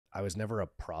I was never a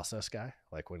process guy.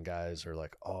 Like when guys are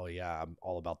like, oh yeah, I'm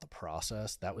all about the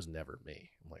process. That was never me.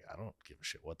 I'm like, I don't give a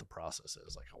shit what the process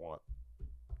is. Like I want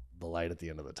the light at the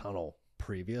end of the tunnel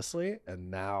previously.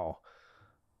 And now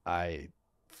I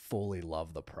fully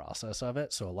love the process of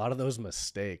it. So a lot of those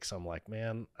mistakes, I'm like,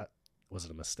 man, was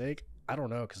it a mistake? I don't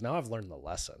know. Cause now I've learned the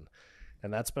lesson.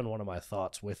 And that's been one of my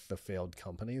thoughts with the failed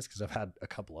companies, because I've had a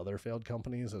couple other failed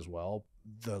companies as well.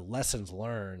 The lessons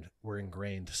learned were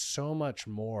ingrained so much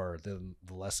more than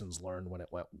the lessons learned when it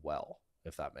went well,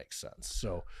 if that makes sense.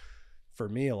 So for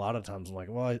me, a lot of times I'm like,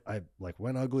 well, I like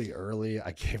went ugly early.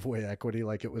 I gave away equity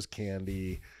like it was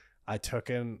candy. I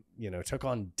took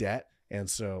on debt. And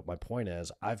so my point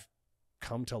is I've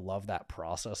come to love that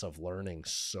process of learning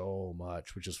so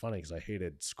much, which is funny because I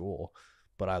hated school.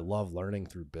 But I love learning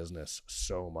through business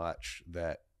so much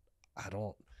that I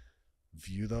don't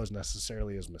view those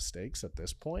necessarily as mistakes at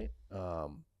this point.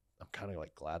 I'm kind of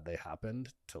like glad they happened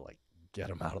to like get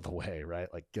them out of the way, right?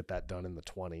 Like get that done in the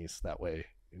 20s. That way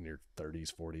in your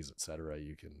 30s, 40s, et cetera,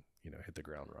 you can, hit the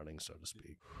ground running, so to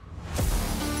speak.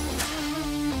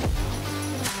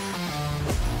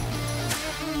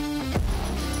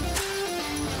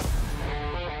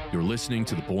 You're listening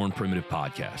to the Born Primitive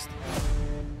Podcast.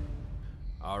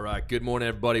 All right. Good morning,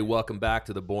 everybody. Welcome back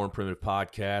to the Born Primitive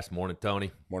Podcast. Morning,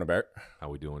 Tony. Morning, Bart. How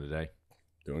we doing today?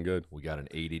 Doing good. We got an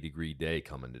 80-degree day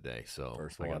coming today. So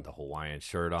I one. got the Hawaiian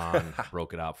shirt on,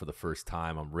 broke it out for the first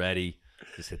time. I'm ready.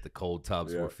 Just hit the cold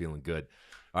tubs. Yeah. We're feeling good.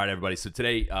 All right, everybody. So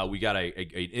today we got an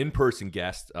in-person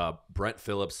guest, Brent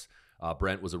Philips.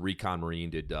 Brent was a Recon Marine,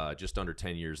 did just under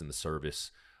 10 years in the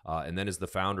service. And then is the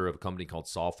founder of a company called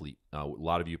Soflete. A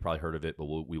lot of you probably heard of it, but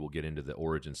we will get into the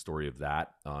origin story of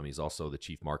that. He's also the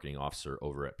chief marketing officer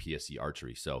over at PSE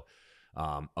Archery. So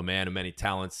a man of many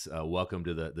talents. Welcome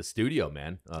to the studio,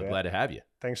 man. Glad to have you.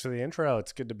 Thanks for the intro.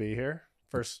 It's good to be here.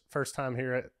 First time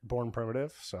here at Born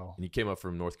Primitive. So and you came up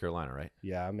from North Carolina, right?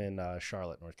 Yeah, I'm in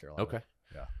Charlotte, North Carolina. Okay.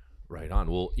 Yeah. Right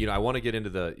on. Well, I want to get into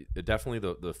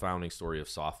definitely the founding story of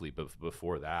Soflete, but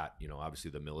before that, obviously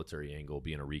the military angle,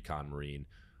 being a Recon Marine.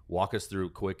 Walk us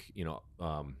through quick,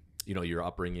 your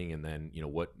upbringing, and then,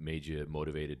 what made you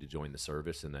motivated to join the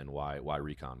service, and then why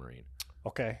Recon Marine?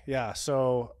 Okay. Yeah.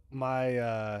 So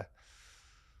my,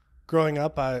 growing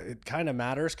up, it kind of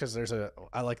matters because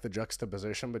I like the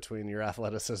juxtaposition between your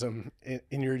athleticism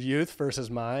in your youth versus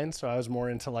mine. So I was more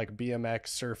into like BMX,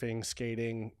 surfing,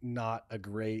 skating, not a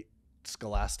great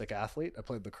scholastic athlete. I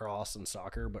played lacrosse and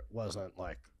soccer, but wasn't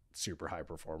like super high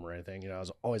performer or anything. I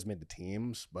was always made the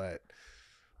teams, but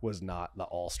was not the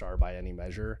all-star by any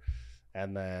measure.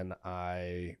 And then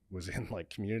I was in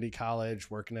like community college,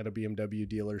 working at a BMW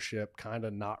dealership, kind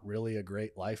of not really a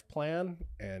great life plan,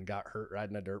 and got hurt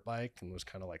riding a dirt bike and was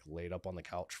kind of like laid up on the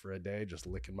couch for a day, just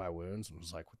licking my wounds, and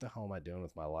was like, what the hell am I doing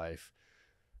with my life?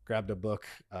 Grabbed a book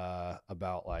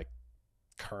about like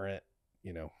current,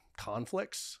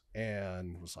 conflicts,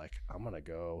 and was like, I'm going to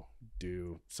go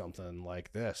do something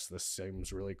like this. This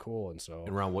seems really cool. And so.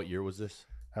 And around what year was this?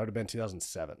 That would have been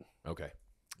 2007. Okay.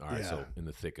 All right. Yeah. So in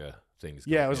the thick of things.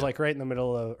 Yeah. It was like right in the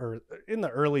middle of, or in the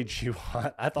early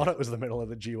GWAT. I thought it was the middle of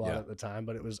the GWAT at the time,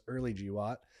 but it was early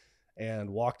GWAT, and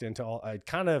walked into I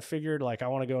kind of figured like I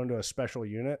want to go into a special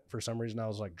unit. For some reason I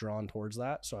was like drawn towards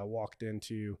that. So I walked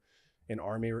into an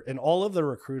Army, and all of the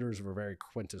recruiters were very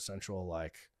quintessential,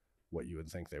 like what you would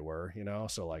think they were,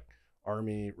 So like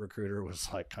Army recruiter was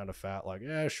like kind of fat, like,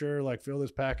 yeah, sure, like fill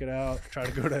this packet out, try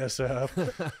to go to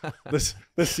SF.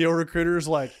 The SEAL recruiter is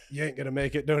like, you ain't gonna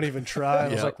make it, don't even try. I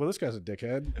was like, well, this guy's a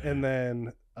dickhead. And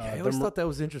then I always thought that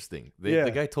was interesting. The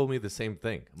guy told me the same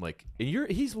thing. I'm like,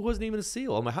 he wasn't even a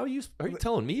SEAL. I'm like, are you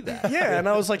telling me that? Yeah. And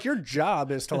I was like, your job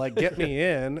is to like get me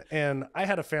in. And I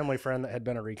had a family friend that had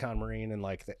been a Recon Marine in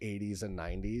like the 80s and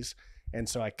 90s. And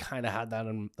so I kind of had that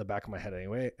in the back of my head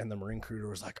anyway. And the Marine recruiter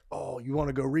was like, oh, you want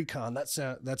to go Recon? That's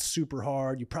super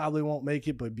hard. You probably won't make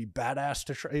it, but it'd be badass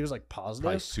to try. He was like positive.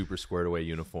 Probably super squared away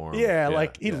uniform. Yeah,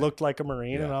 like he looked like a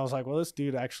Marine. Yeah. And I was like, well, this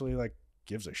dude actually like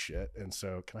gives a shit. And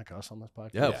so can I cuss on this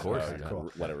podcast? Yeah, of course.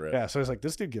 Cool. Let it rip. Yeah, so I was like,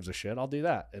 this dude gives a shit. I'll do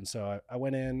that. And so I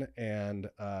went in and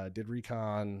did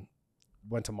Recon,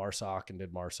 went to MARSOC and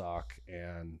did MARSOC,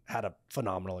 and had a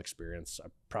phenomenal experience. I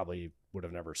probably would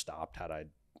have never stopped had I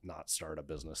not start a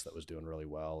business that was doing really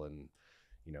well, and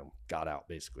got out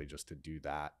basically just to do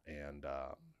that, and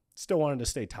still wanted to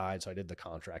stay tied, so I did the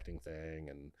contracting thing,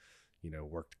 and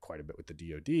worked quite a bit with the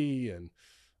DoD and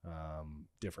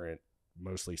different,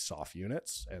 mostly soft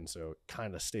units, and so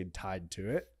kind of stayed tied to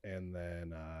it, and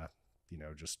then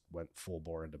just went full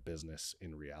bore into business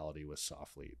in reality with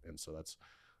Soflete. And so that's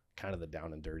kind of the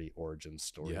down and dirty origin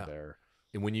story there.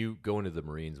 And when you go into the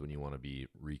Marines, when you want to be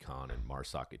recon and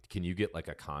MARSOC, can you get like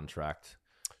a contract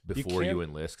before you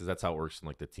enlist? Because that's how it works in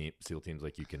like the SEAL teams.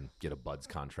 Like you can get a BUDS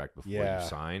contract before you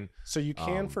sign. So you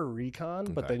can for recon,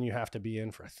 but then you have to be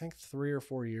in for I think 3 or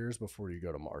 4 years before you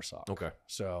go to MARSOC. Okay.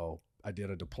 So I did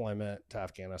a deployment to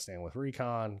Afghanistan with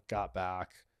recon, got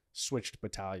back, switched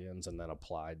battalions, and then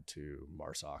applied to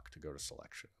MARSOC to go to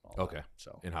selection. Okay. That.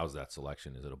 So and how's that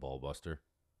selection? Is it a ball buster?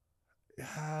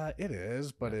 It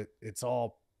is, but it's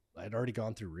all. I'd already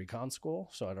gone through recon school,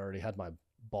 so I'd already had my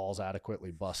balls adequately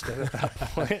busted at that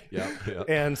point. Yeah.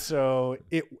 And so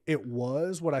it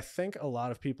was what I think a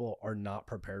lot of people are not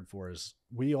prepared for is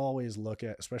we always look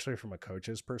at, especially from a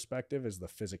coach's perspective, is the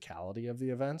physicality of the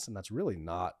events, and that's really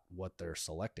not what they're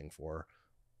selecting for.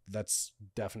 That's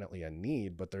definitely a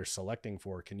need, but they're selecting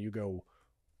for, can you go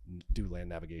do land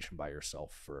navigation by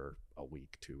yourself for a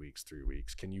week, 2 weeks, 3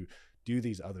 weeks? Can you do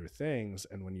these other things?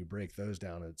 And when you break those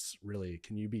down, it's really,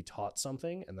 can you be taught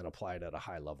something and then apply it at a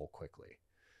high level quickly?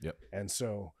 Yep. And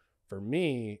so for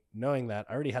me, knowing that,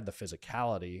 I already had the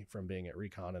physicality from being at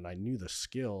recon and I knew the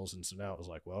skills. And so now it was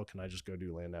like, well, can I just go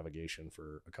do land navigation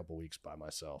for a couple weeks by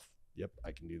myself? Yep,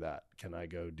 I can do that. Can I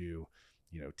go do,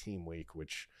 team week,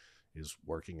 which is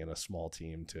working in a small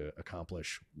team to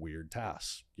accomplish weird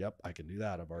tasks? Yep, I can do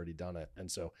that. I've already done it. And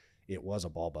so it was a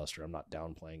ball buster. I'm not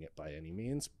downplaying it by any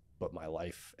means, but my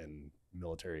life and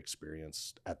military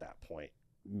experience at that point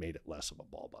made it less of a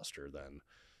ball buster than,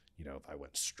 if I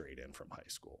went straight in from high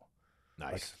school.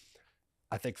 Nice. Like,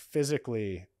 I think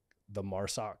physically the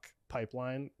MARSOC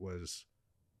pipeline was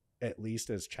at least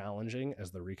as challenging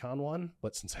as the recon one.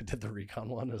 But since I did the recon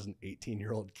one as an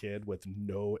 18-year-old kid with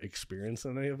no experience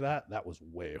in any of that, that was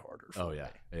way harder for me.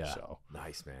 Yeah. So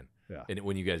nice, man. Yeah. And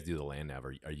when you guys do the land nav,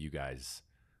 are you guys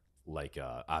like,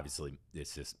 obviously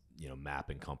it's just, map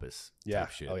and compass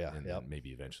type shit. Oh yeah. And then maybe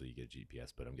eventually you get a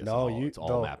GPS, but I'm guessing it's all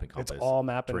no, map and compass. It's all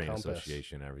map and terrain compass.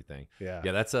 association, everything. Yeah.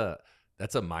 Yeah.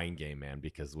 That's a mind game, man,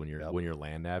 because when you're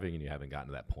land navving and you haven't gotten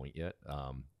to that point yet,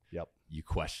 you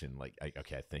question like,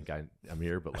 okay, I think I'm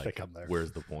here, but like,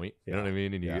 where's the point? You know what I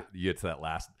mean? And you get to that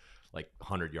last like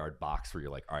 100-yard box where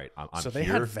you're like, all right, I'm so they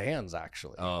here. had vans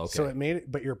actually. Oh, okay. So it made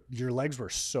it, but your legs were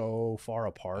so far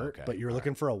apart, but you're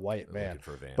looking for a white van.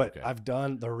 For a van. But I've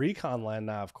done the recon land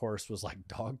nav course was like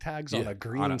dog tags on a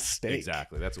green stake.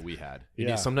 Exactly. That's what we had.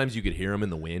 Yeah. Sometimes you could hear them in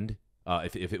the wind.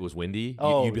 If it was windy,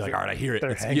 you'd be like, all right, I hear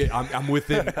it. I'm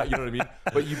within, you know what I mean?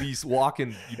 But you'd be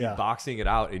walking, you'd be boxing it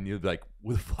out, and you'd be like,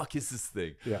 what the fuck is this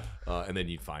thing? Yeah. And then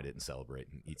you'd find it and celebrate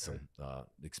and eat some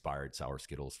expired sour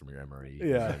Skittles from your MRE.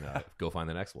 Yeah. And go find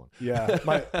the next one. Yeah.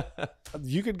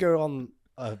 You could go on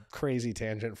a crazy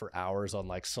tangent for hours on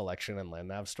like selection and land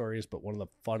nav stories, but one of the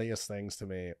funniest things to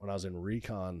me when I was in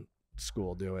recon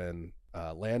school doing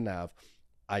land nav,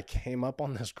 I came up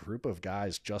on this group of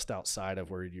guys just outside of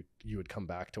where you would come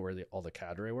back to where all the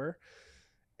cadre were.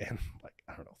 And like,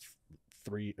 I don't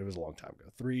know, it was a long time ago,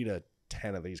 3 to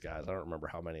 10 of these guys, I don't remember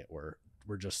how many it were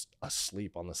just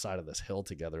asleep on the side of this hill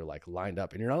together, like lined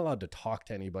up. And you're not allowed to talk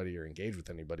to anybody or engage with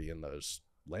anybody in those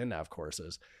land nav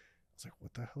courses. I was like,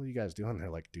 what the hell are you guys doing? They're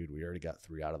like, dude, we already got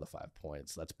 3 out of the 5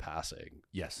 points. That's passing.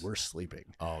 Yes. We're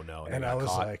sleeping. Oh no. And I was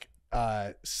like,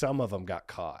 some of them got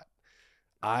caught.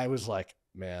 I was like,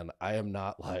 man, I am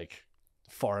not like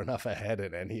far enough ahead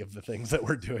in any of the things that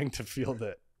we're doing to feel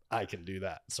that I can do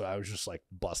that. So I was just like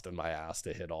busting my ass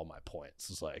to hit all my points.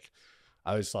 It's like,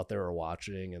 I always thought they were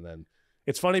watching. And then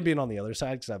it's funny being on the other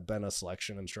side because I've been a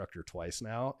selection instructor twice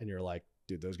now. And you're like,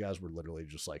 dude, those guys were literally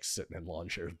just like sitting in lawn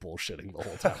chairs bullshitting the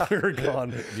whole time we were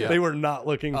gone. They were not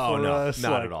looking for us.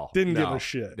 Not like, at all. Didn't give a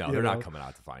shit. No, they're not coming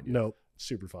out to find you. Nope.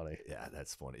 Super funny. Yeah,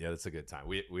 that's funny. Yeah, that's a good time.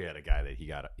 We had a guy that you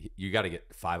got to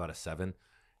get 5 out of 7,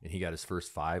 and he got his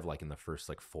first 5 like in the first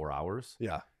like 4 hours.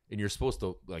 Yeah, and you're supposed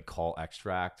to like call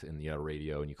extract and you got a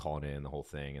radio and you call it in the whole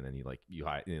thing, and then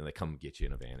they come get you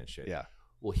in a van and shit. Yeah.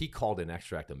 Well, he called in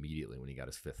extract immediately when he got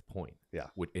his 5th point. Yeah,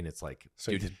 and it's like,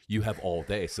 so dude, you have all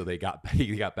day. So he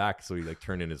got back, so he like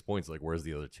turned in his points. Like, where's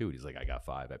the other 2? And he's like, I got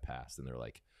 5, I passed. And they're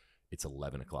like, it's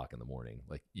 11 o'clock in the morning.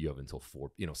 Like you have until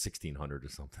 1600 or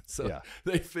something. So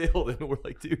they failed, and we're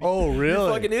like, dude, oh really? You're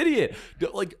a fucking idiot.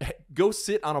 Like go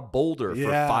sit on a boulder for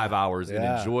 5 hours and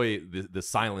enjoy the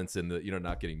silence and the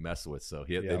not getting messed with. So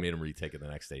they made him retake it the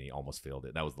next day, and he almost failed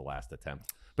it. That was the last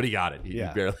attempt, but he got it. He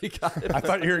barely got it. I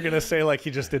thought you were gonna say like he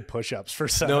just did push-ups for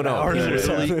 7 hours.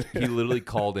 He literally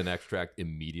called in extract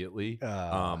immediately.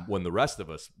 When the rest of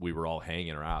us, we were all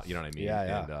hanging around, you know what I mean,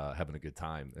 and having a good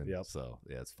time. And so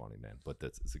it's funny, man. But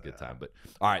it's a good time. But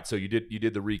all right, so you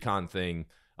did the recon thing,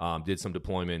 did some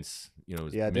deployments,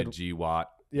 mid GWAT.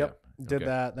 Yep. Did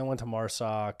that, then went to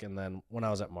MARSOC, and then when I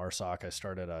was at MARSOC, I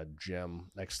started a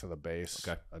gym next to the base.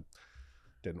 Okay. I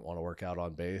didn't want to work out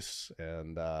on base,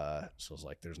 and so I was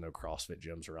like, there's no CrossFit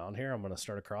gyms around here. I'm going to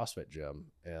start a CrossFit gym,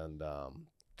 and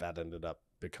that ended up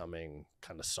becoming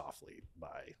kind of Soflete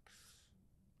by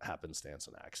happenstance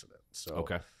and accident. So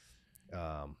okay.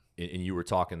 And you were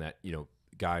talking that, you know,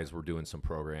 guys were doing some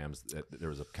programs that there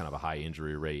was a kind of a high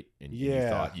injury rate, and you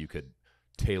thought you could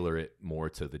tailor it more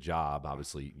to the job.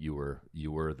 Obviously you were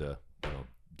the, you know,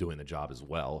 doing the job as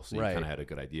well, so you kind of had a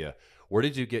good idea. Where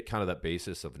did you get kind of that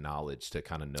basis of knowledge to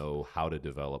kind of know how to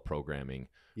develop programming,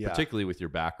 particularly with your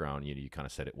background? You know, you kind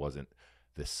of said it wasn't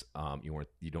this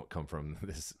you don't come from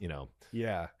this, you know,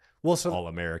 well, so all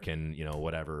American, you know,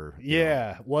 whatever.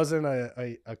 Wasn't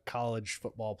a college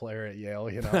football player at Yale,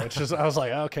 you know, which is, I was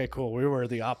like, okay, cool. We were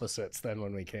the opposites then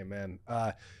when we came in.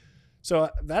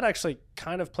 So that actually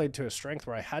kind of played to a strength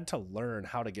where I had to learn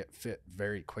how to get fit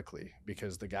very quickly,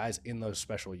 because the guys in those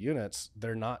special units,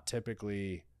 they're not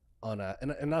typically and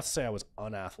not to say I was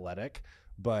unathletic,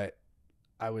 but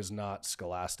I was not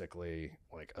scholastically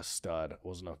like a stud. I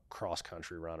wasn't a cross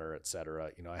country runner, et cetera.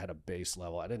 You know, I had a base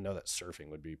level. I didn't know that surfing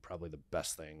would be probably the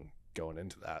best thing going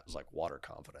into that. It was like water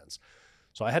confidence.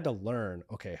 So I had to learn,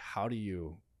 okay, how do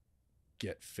you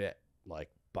get fit? Like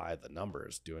by the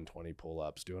numbers, doing 20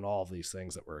 pull-ups, doing all of these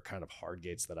things that were kind of hard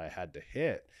gates that I had to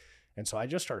hit. And so I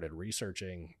just started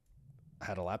researching. I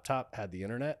had a laptop, had the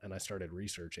internet, and I started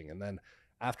researching. And then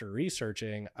after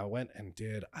researching, I went and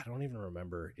did, I don't even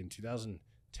remember, in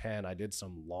 2010, I did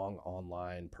some long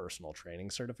online personal training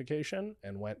certification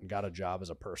and went and got a job as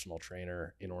a personal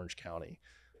trainer in Orange County,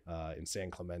 in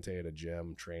San Clemente at a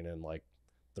gym, training like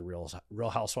the real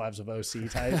housewives of OC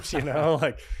types, you know,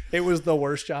 like it was the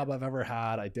worst job I've ever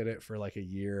had. I did it for like a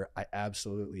year. I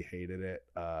absolutely hated it.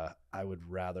 I would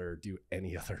rather do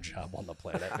any other job on the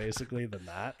planet basically than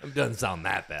that. It doesn't sound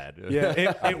that bad.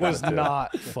 Yeah, it was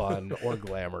not fun or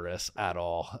glamorous at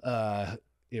all.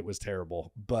 It was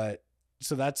terrible. But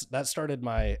so that started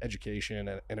my education,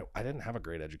 and I didn't have a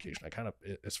great education. I kind of,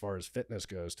 as far as fitness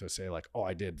goes, to say like, oh,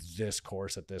 I did this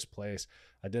course at this place.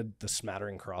 I did the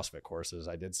smattering CrossFit courses.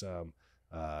 I did some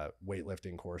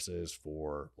weightlifting courses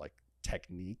for like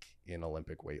technique in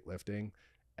Olympic weightlifting,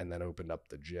 and then opened up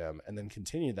the gym, and then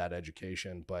continued that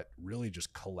education, but really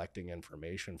just collecting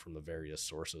information from the various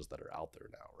sources that are out there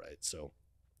now, right? So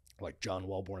like John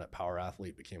Wellborn at Power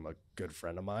Athlete became a good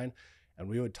friend of mine, and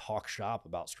we would talk shop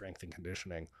about strength and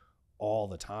conditioning all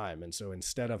the time. And so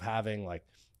instead of having like,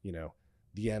 you know,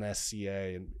 the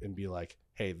NSCA and be like,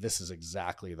 hey, this is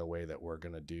exactly the way that we're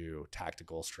going to do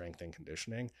tactical strength and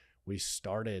conditioning, we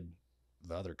started,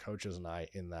 the other coaches and I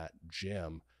in that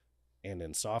gym and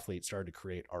in Soflete, started to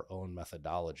create our own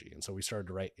methodology. And so we started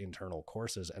to write internal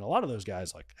courses, and a lot of those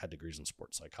guys like had degrees in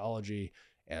sports psychology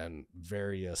and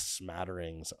various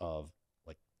smatterings of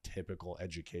like typical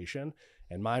education.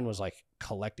 And mine was like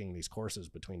collecting these courses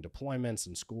between deployments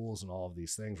and schools and all of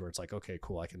these things where it's like, okay,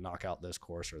 cool, I can knock out this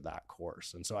course or that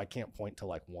course. And so I can't point to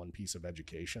like one piece of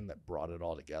education that brought it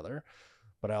all together,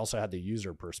 but I also had the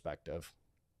user perspective.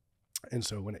 And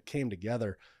so when it came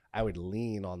together, I would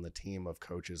lean on the team of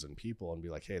coaches and people and be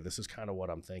like, hey, this is kind of what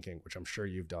I'm thinking, which I'm sure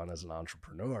you've done as an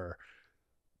entrepreneur.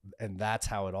 And that's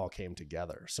how it all came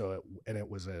together. So it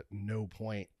was at no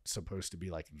point supposed to be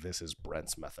like, this is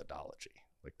Brent's methodology.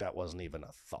 Like that wasn't even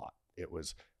a thought. It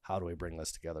was, how do we bring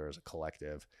this together as a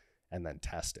collective and then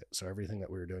test it? So everything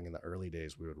that we were doing in the early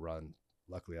days, we would run.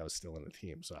 Luckily, I was still in the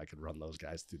team, so I could run those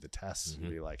guys through the tests and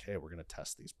be like, hey, we're going to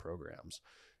test these programs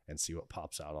and see what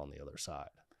pops out on the other side.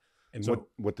 And so,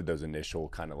 what did those initial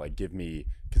kind of like give me?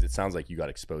 Because it sounds like you got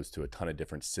exposed to a ton of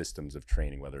different systems of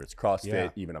training, whether it's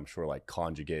CrossFit, even I'm sure like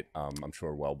Conjugate. I'm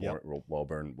sure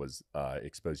Wellborn was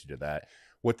exposed you to that.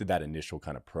 What did that initial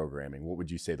kind of programming, what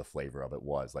would you say the flavor of it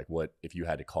was? Like what, if you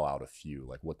had to call out a few,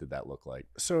 like what did that look like?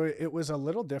 So it was a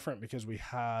little different because we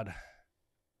had,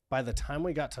 by the time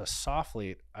we got to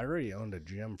Soflete, I already owned a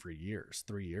gym for years,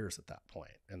 3 years at that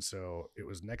point. And so it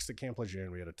was next to Camp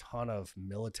Lejeune. We had a ton of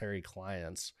military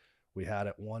clients. We had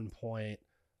at one point,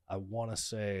 I want to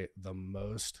say the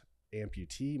most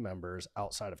amputee members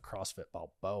outside of CrossFit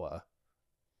Balboa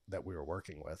that we were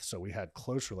working with. So we had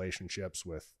close relationships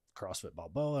with CrossFit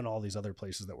Balboa and all these other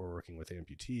places that were working with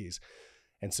amputees.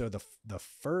 And so the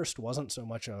first wasn't so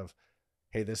much of,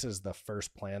 hey, this is the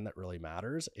first plan that really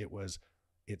matters.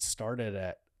 It started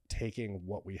at taking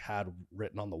what we had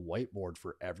written on the whiteboard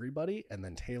for everybody and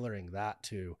then tailoring that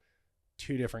to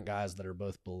two different guys that are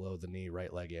both below the knee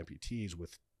right leg amputees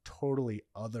with totally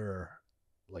other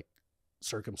like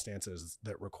circumstances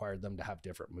that required them to have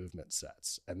different movement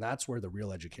sets. And that's where the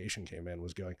real education came in,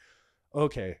 was going,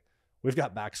 okay, we've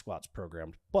got back squats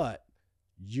programmed, but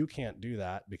you can't do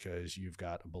that because you've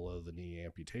got a below the knee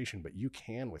amputation, but you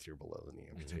can with your below the knee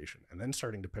amputation. And then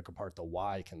starting to pick apart the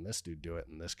why can this dude do it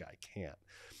and this guy can't.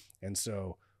 And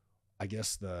so I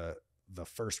guess the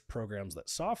first programs that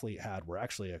Soflete had were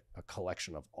actually a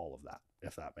collection of all of that,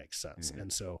 if that makes sense.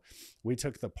 And so we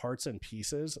took the parts and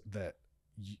pieces that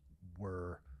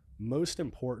were most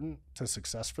important to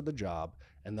success for the job,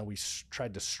 and then we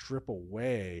tried to strip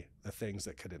away the things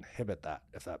that could inhibit that,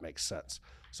 if that makes sense.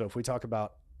 So if we talk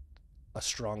about a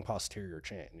strong posterior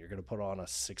chain, you're going to put on a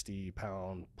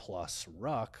 60-pound plus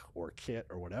ruck or kit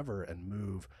or whatever and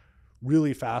move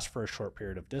really fast for a short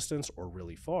period of distance or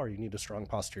really far, you need a strong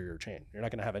posterior chain. You're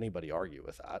not going to have anybody argue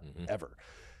with that ever.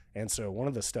 And so one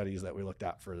of the studies that we looked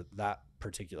at for that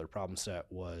particular problem set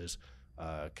was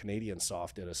Canadian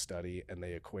Soft did a study, and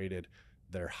they equated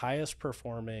their highest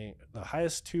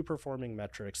two performing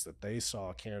metrics that they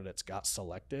saw candidates got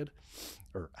selected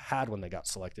or had when they got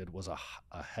selected was a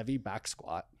heavy back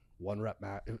squat, 1 rep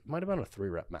max. It might have been a 3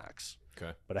 rep max,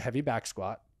 but a heavy back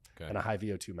squat and a high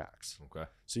VO2 max.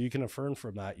 So you can affirm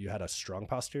from that you had a strong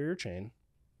posterior chain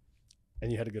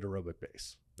and you had a good aerobic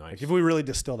base. Nice. Like if we really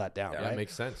distill that down, right? That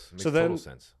makes sense. It makes total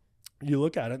sense. You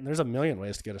look at it and there's a million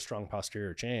ways to get a strong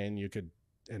posterior chain.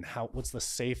 What's the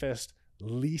safest,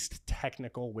 least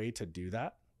technical way to do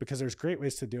that? Because there's great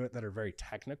ways to do it that are very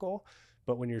technical,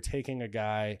 but when you're taking a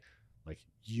guy, like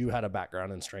you had a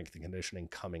background in strength and conditioning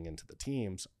coming into the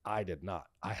teams, I did not.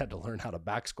 I had to learn how to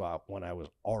back squat when I was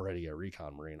already a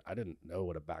Recon Marine. I didn't know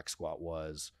what a back squat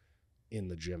was in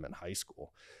the gym in high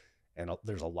school. And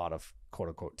there's a lot of quote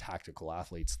unquote tactical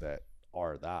athletes that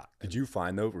are that. Did you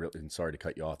find though, and sorry to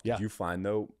cut you off, did you find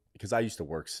though, because I used to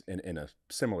work in a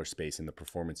similar space, in the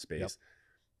performance space,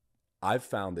 I've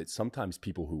found that sometimes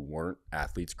people who weren't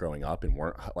athletes growing up and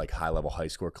weren't like high level high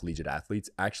school or collegiate athletes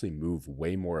actually move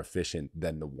way more efficient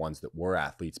than the ones that were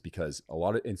athletes, because a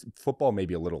lot of in football,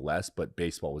 maybe a little less, but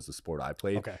baseball was the sport I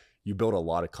played. You build a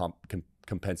lot of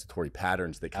compensatory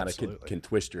patterns that kind of can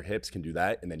twist your hips, can do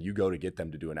that. And then you go to get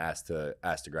them to do an ass to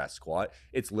grass squat.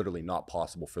 It's literally not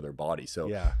possible for their body.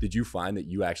 So did you find that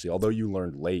you actually, although you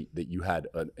learned late, that you had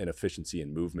an efficiency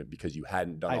in movement because you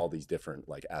hadn't done all these different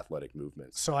like athletic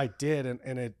movements? So I did.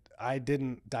 And I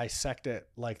didn't dissect it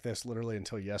like this literally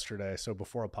until yesterday. So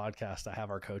before a podcast, I have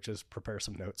our coaches prepare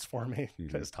some notes for me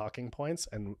as talking points.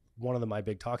 And one of my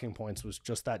big talking points was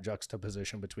just that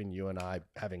juxtaposition between you and I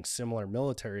having similar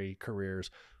military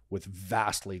careers with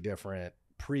vastly different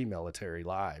pre-military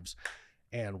lives.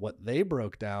 And what they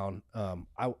broke down,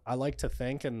 I like to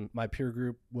think, and my peer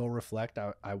group will reflect,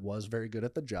 I was very good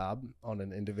at the job on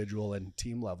an individual and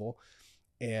team level.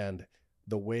 And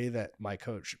the way that my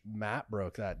coach Matt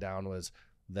broke that down was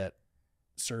that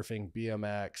surfing,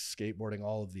 BMX, skateboarding,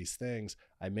 all of these things,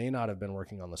 I may not have been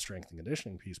working on the strength and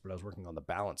conditioning piece, but I was working on the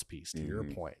balance piece, to your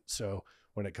point. So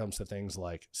when it comes to things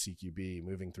like CQB,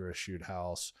 moving through a shoot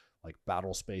house, like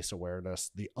battle space awareness,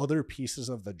 the other pieces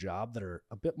of the job that are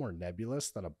a bit more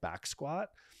nebulous than a back squat,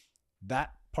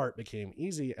 that part became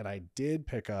easy. And I did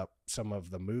pick up some of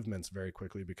the movements very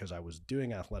quickly because I was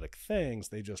doing athletic things.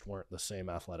 They just weren't the same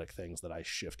athletic things that I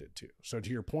shifted to. So to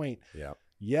your point,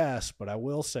 yes, but I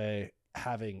will say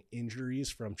having injuries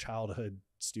from childhood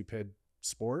stupid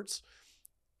sports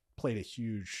played a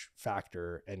huge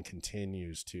factor and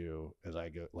continues to, as I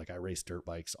go, like I race dirt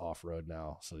bikes off road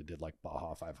now. So I did like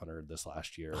Baja 500 this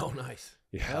last year. Oh, nice.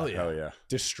 Yeah. Hell yeah. Oh yeah.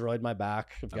 Destroyed my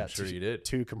back. I've got you did.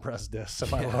 2 compressed discs in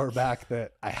my lower back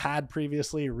that I had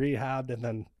previously rehabbed and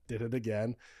then did it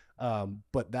again.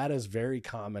 But that is very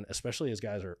common, especially as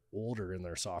guys are older in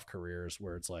their soft careers,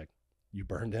 where it's like you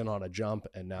burned in on a jump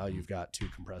and now you've got 2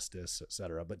 compressed discs, et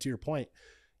cetera. But to your point,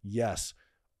 yes,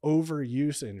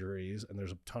 overuse injuries, and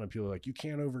there's a ton of people like, you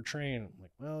can't overtrain. I'm like,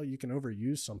 well, you can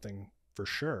overuse something for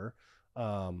sure,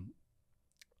 are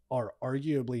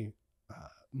arguably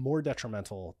more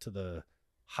detrimental to the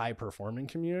high performing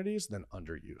communities than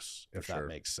underuse, if that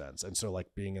makes sense. And so like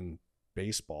being in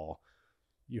baseball,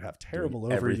 you have terrible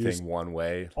overuse, everything one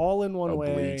way, all in one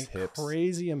obliques, way, hips,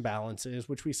 crazy imbalances,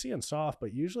 which we see in soft,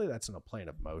 but usually that's in a plane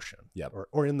of motion,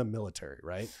 or in the military,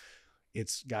 right?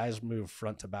 It's guys move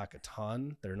front to back a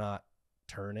ton. They're not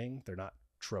turning. They're not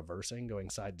traversing, going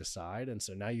side to side. And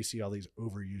so now you see all these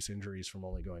overuse injuries from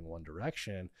only going one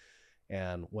direction.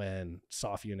 And when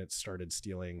soft units started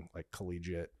stealing like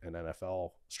collegiate and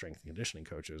NFL strength and conditioning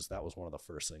coaches, that was one of the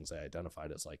first things I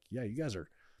identified as like, yeah, you guys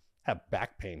have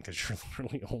back pain because you're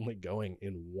literally only going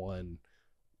in one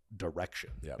direction,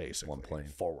 basically, one plane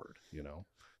forward, you know?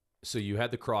 So you had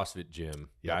the CrossFit gym,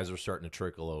 guys were starting to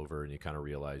trickle over, and you kind of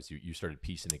realized you started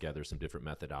piecing together some different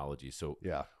methodologies. So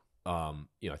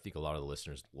I think a lot of the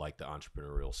listeners like the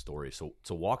entrepreneurial story. So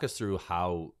walk us through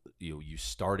how you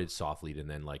started Soflete, and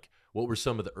then like what were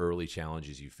some of the early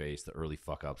challenges you faced, the early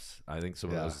fuck ups. I think some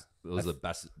of those are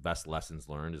the best lessons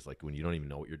learned is like when you don't even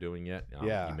know what you're doing yet.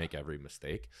 You make every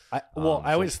mistake. I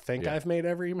always think I've made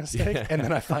every mistake, and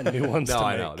then I find new ones.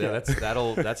 I know. Yeah,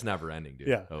 that's never ending, dude.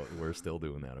 Yeah, we're still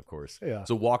doing that, of course. Yeah.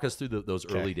 So walk us through those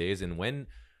early days, and when.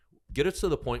 Get us to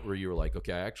the point where you were like,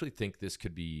 okay, I actually think this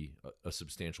could be a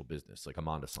substantial business. Like I'm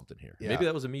onto something here. Yeah. Maybe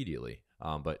that was immediately.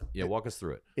 But walk us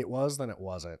through it. It was, then it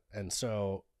wasn't. And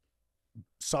so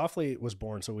Soflete was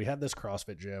born. So we had this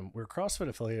CrossFit gym. We were CrossFit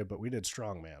affiliated, but we did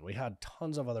strongman. We had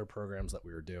tons of other programs that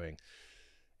we were doing.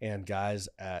 And guys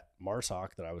at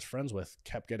Marsoc that I was friends with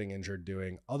kept getting injured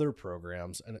doing other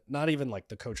programs, and not even like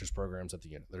the coaches programs at the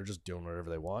unit. They're just doing whatever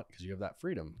they want because you have that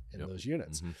freedom in those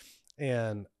units. Mm-hmm.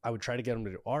 And I would try to get them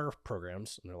to do our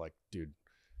programs. And they're like, dude,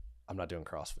 I'm not doing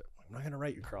CrossFit. I'm not going to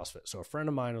write you CrossFit. So a friend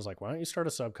of mine was like, why don't you start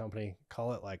a sub company,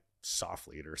 call it like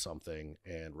Soflete or something,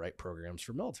 and write programs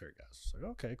for military guys. I was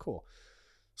like, okay, cool.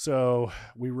 So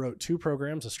we wrote 2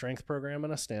 programs, a strength program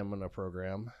and a stamina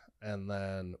program. And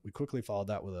then we quickly followed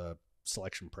that with a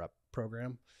selection prep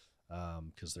program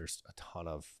because there's a ton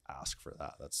of ask for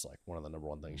that. That's like one of the number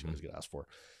one things you always get asked for.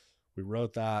 We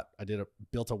wrote that. I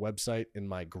built a website in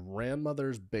my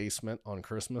grandmother's basement on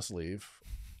Christmas Eve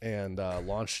and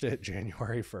launched it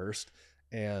January 1st.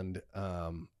 And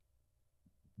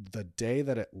the day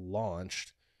that it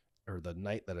launched, or the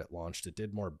night that it launched, it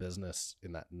did more business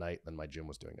in that night than my gym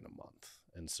was doing in a month.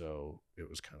 And so it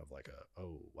was kind of like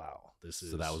oh, wow, this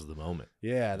is. So that was the moment.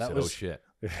 Yeah, that was. Oh, shit.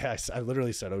 Yeah, I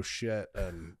literally said, oh, shit,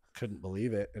 and couldn't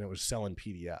believe it. And it was selling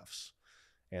PDFs.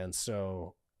 And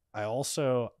so I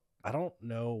don't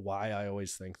know why I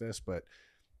always think this, but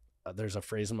there's a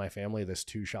phrase in my family, this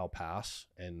too shall pass.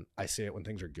 And I say it when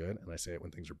things are good and I say it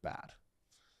when things are bad.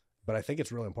 But I think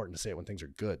it's really important to say it when things are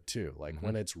good too. Like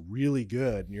when it's really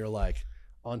good and you're like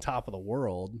on top of the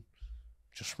world,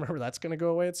 just remember that's going to go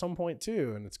away at some point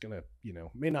too. And it's going to,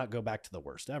 may not go back to the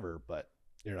worst ever, but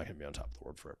you're not going to be on top of the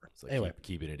world forever. It's like anyway,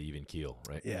 keeping it even keel,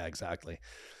 right? Yeah, exactly.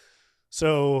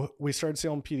 So we started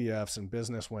selling PDFs and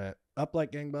business went up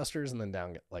like gangbusters and then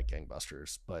down like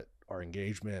gangbusters. But our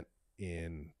engagement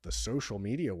in the social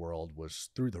media world was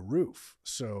through the roof.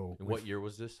 So what year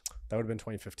was this? That would have been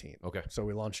 2015. Okay. So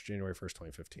we launched January 1st,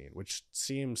 2015, which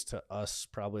seems to us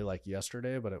probably like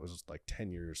yesterday, but it was like 10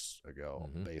 years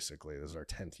ago, basically. This is our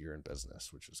 10th year in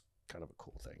business, which is kind of a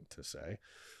cool thing to say.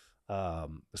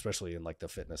 Especially in like the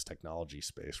fitness technology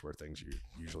space where things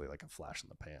are usually like a flash in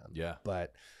the pan. Yeah.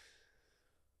 But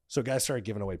so guys started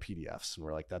giving away PDFs and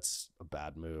we're like, that's a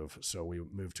bad move. So we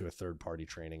moved to a third-party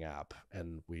training app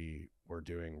and we were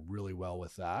doing really well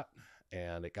with that.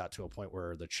 And it got to a point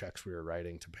where the checks we were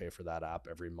writing to pay for that app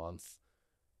every month,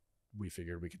 we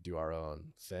figured we could do our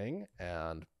own thing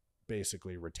and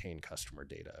basically retain customer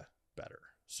data better.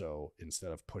 So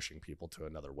instead of pushing people to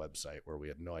another website where we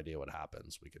had no idea what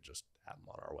happens, we could just have them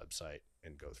on our website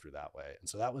and go through that way. And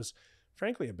so that was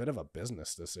frankly a bit of a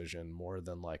business decision more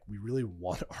than like we really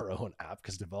want our own app,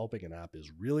 because developing an app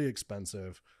is really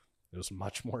expensive. It was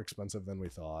much more expensive than we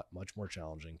thought, much more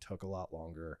challenging, took a lot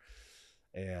longer.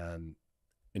 And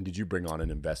did you bring on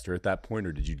an investor at that point,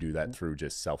 or did you do that through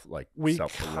just we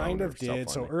kind of did.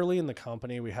 So early in the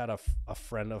company, we had a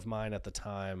friend of mine at the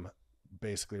time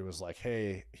basically was like,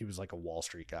 hey, he was like a Wall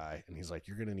Street guy. And he's like,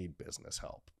 you're going to need business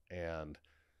help. And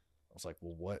I was like,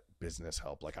 well, what business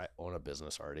help? Like I own a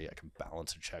business already. I can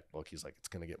balance a checkbook. He's like, it's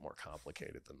going to get more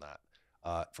complicated than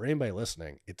that. For anybody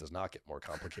listening, it does not get more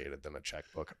complicated than a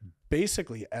checkbook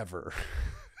basically ever.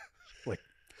 Like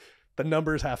the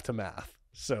numbers have to math.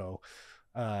 So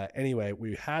anyway,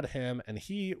 we had him and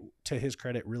he, to his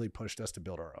credit, really pushed us to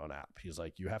build our own app. He's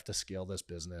like, you have to scale this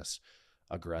business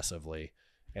aggressively.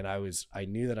 And I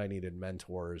knew that I needed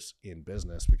mentors in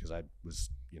business because I was,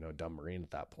 a dumb Marine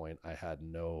at that point. I had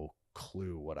no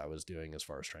clue what I was doing as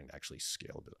far as trying to actually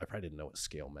scale. I probably didn't know what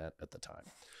scale meant at the time.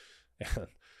 And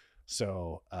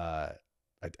so I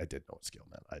did know what scale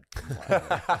meant.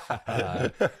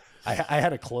 I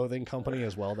had a clothing company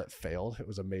as well that failed. It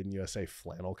was a Made in USA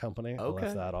flannel company. Okay. I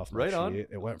left that off my sheet.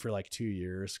 It went for like 2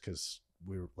 years because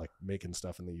we were like making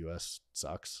stuff in the US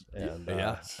sucks. And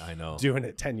I know. Doing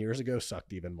it 10 years ago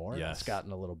sucked even more. Yes. It's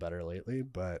gotten a little better lately.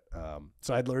 But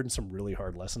so I'd learned some really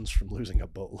hard lessons from losing a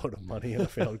boatload of money in a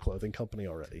failed clothing company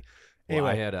already. Well,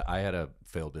 anyway, I had a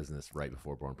failed business right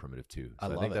before Born Primitive too.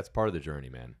 So I think that's part of the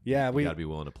journey, man. Yeah, you got to be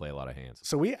willing to play a lot of hands.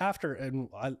 So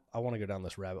I want to go down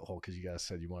this rabbit hole because you guys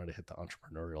said you wanted to hit the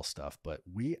entrepreneurial stuff, but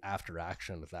we after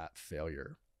action that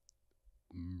failure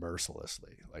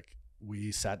mercilessly. Like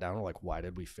we sat down and were like, why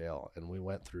did we fail? And we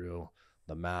went through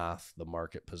the math, the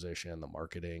market position, the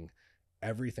marketing,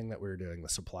 everything that we were doing, the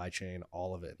supply chain,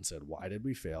 all of it, and said, why did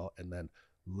we fail? And then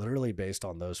literally based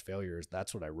on those failures,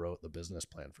 that's what I wrote the business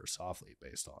plan for Soflete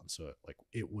based on. So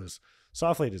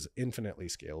Soflete is infinitely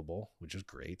scalable, which is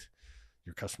great.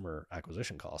 Your customer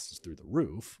acquisition cost is through the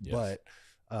roof, yes.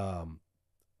 But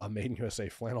a made in USA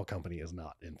flannel company is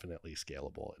not infinitely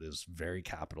scalable. It is very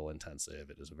capital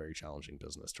intensive. It is a very challenging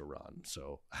business to run.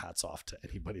 So hats off to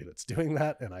anybody that's doing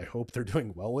that. And I hope they're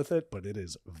doing well with it, but it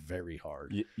is very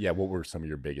hard. Yeah. What were some of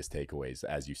your biggest takeaways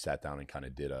as you sat down and kind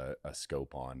of did a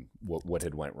scope on what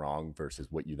had went wrong versus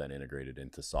what you then integrated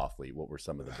into Soflete? What were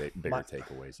some of the bigger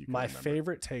takeaways you can remember?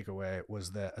 Favorite takeaway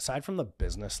was that aside from the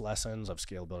business lessons of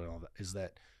scalability and all that, is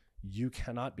that you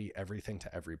cannot be everything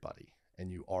to everybody. And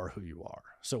you are who you are.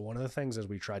 So one of the things as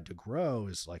we tried to grow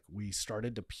is like we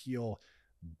started to peel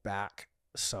back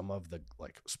some of the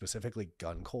like specifically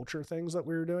gun culture things that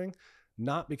we were doing,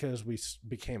 not because we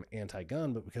became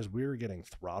anti-gun, but because we were getting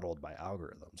throttled by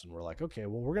algorithms. And we're like, okay,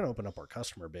 well, we're going to open up our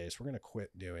customer base. We're going to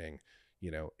quit doing,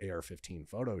 AR-15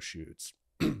 photo shoots.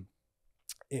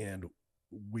 And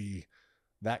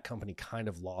that company kind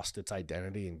of lost its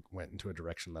identity and went into a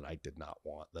direction that I did not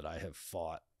want, that I have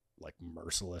fought like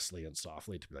mercilessly and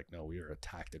softly to be like, no, we are a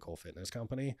tactical fitness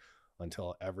company.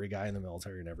 Until every guy in the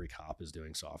military and every cop is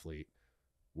doing Soflete,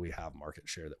 we have market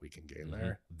share that we can gain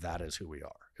there. That is who we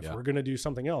are. If we're going to do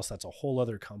something else, that's a whole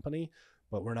other company,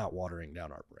 but we're not watering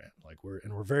down our brand. Like we're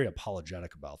very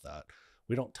apologetic about that.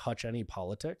 We don't touch any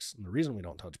politics. And the reason we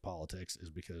don't touch politics is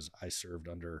because I served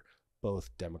under both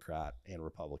Democrat and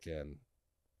Republican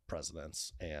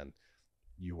presidents, and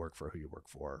you work for who you work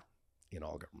for in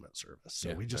all government service.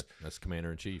 So that's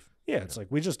commander in chief. Yeah. It's like,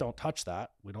 we just don't touch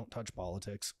that. We don't touch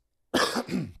politics.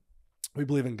 We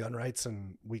believe in gun rights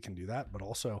and we can do that, but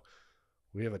also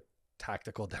we have a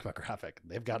tactical demographic.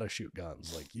 They've got to shoot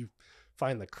guns. Like you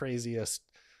find the craziest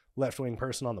left-wing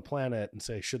person on the planet and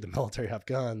say, should the military have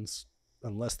guns?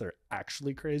 Unless they're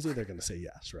actually crazy, they're going to say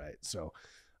yes. Right. So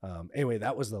anyway,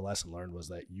 that was the lesson learned, was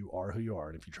that you are who you are.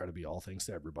 And if you try to be all things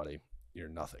to everybody, you're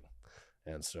nothing.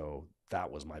 And so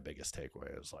that was my biggest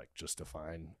takeaway, is like, just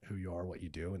define who you are, what you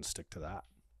do, and stick to that.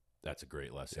 That's a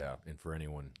great lesson. Yeah. And for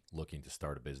anyone looking to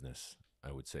start a business,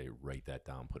 I would say write that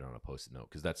down, put it on a Post-it note,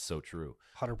 because that's so true.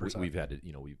 100%. We've had to,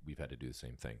 we've had to do the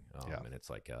same thing. And it's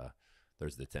like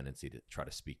there's the tendency to try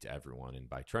to speak to everyone, and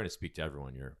by trying to speak to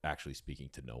everyone, you're actually speaking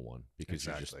to no one, because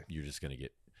you're just going to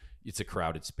get. It's a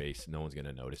crowded space. No one's going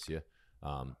to notice you.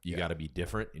 You got to be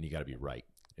different, and you got to be right.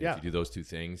 And if you do those two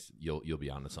things, you'll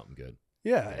be onto something good.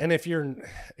 Yeah. And if you're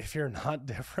not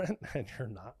different and you're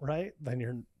not right,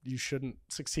 then you shouldn't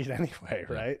succeed anyway.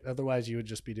 Right. Otherwise you would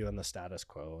just be doing the status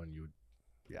quo, and you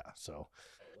would, So,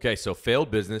 okay. So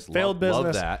failed business, love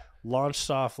that. Launched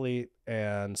Soflete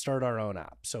and started our own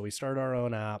app. So we started our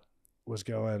own app, was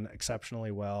going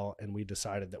exceptionally well. And we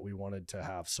decided that we wanted to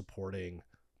have supporting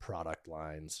product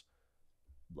lines,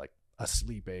 like a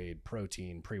sleep aid,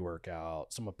 protein,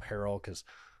 pre-workout, some apparel. Cause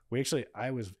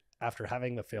after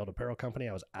having the failed apparel company,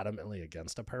 I was adamantly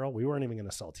against apparel. We weren't even going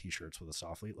to sell t-shirts with a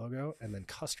Soflete logo. And then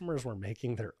customers were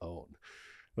making their own.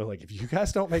 They're like, if you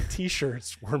guys don't make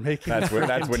t-shirts, we're making that's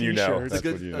when you know.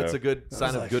 That's a good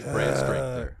sign of good brand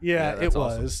strength there. Yeah, it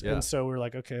was. Awesome. Yeah. And so we're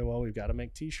like, okay, well, we've got to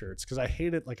make t-shirts, because I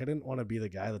hate it. Like, I didn't want to be the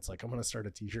guy that's like, I'm going to start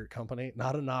a t-shirt company.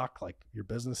 Not a knock. Like, your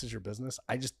business is your business.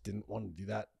 I just didn't want to do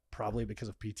that, probably because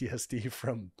of PTSD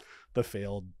from the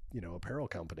failed, apparel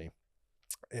company.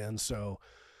 And so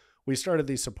we started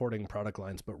these supporting product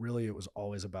lines, but really it was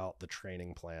always about the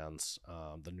training plans,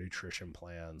 the nutrition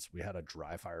plans. We had a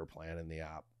dry fire plan in the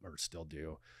app, or still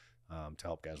do, to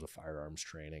help guys with firearms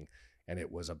training. And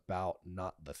it was about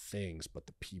not the things, but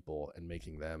the people, and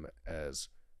making them as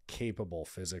capable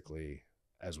physically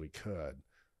as we could,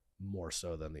 more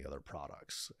so than the other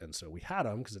products. And so we had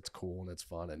them because it's cool and it's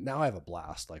fun. And now I have a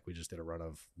blast. Like, we just did a run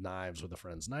of knives with a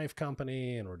friend's knife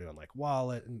company, and we're doing like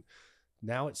wallet, and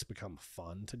now it's become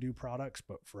fun to do products.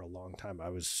 But for a long time, I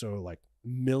was so like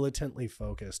militantly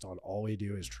focused on all we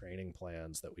do is training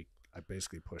plans that I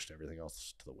basically pushed everything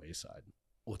else to the wayside.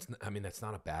 Well, that's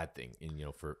not a bad thing. And,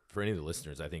 for any of the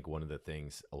listeners, I think one of the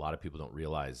things a lot of people don't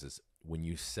realize is when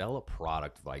you sell a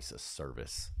product vice a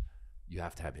service, you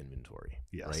have to have inventory,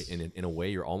 right? And in a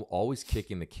way, you're always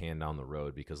kicking the can down the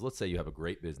road, because let's say you have a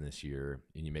great business year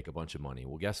and you make a bunch of money.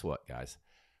 Well, guess what, guys?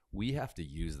 We have to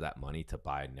use that money to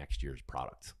buy next year's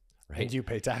product, right? And you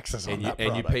pay taxes on that product.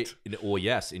 And you pay, well,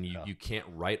 yes, and you can't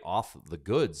write off the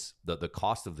goods, the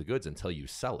cost of the goods, until you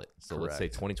sell it. So Let's say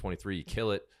 2023, you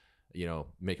kill it,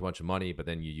 make a bunch of money, but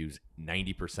then you use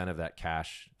 90% of that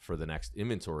cash for the next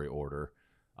inventory order.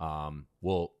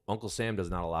 Well, Uncle Sam does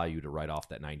not allow you to write off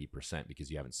that 90% because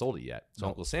you haven't sold it yet. So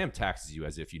Uncle Sam taxes you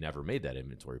as if you never made that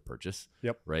inventory purchase.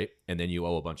 Yep. Right. And then you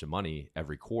owe a bunch of money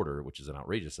every quarter, which is an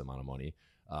outrageous amount of money.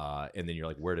 And then you're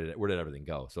like, where did everything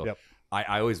go? So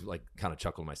I always like kind of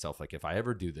chuckle to myself, like, if I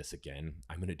ever do this again,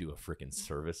 I'm going to do a freaking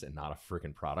service and not a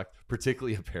freaking product,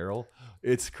 particularly apparel.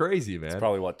 It's crazy, man. It's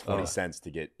probably what, 20 cents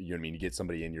to get, you know what I mean? You get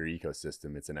somebody in your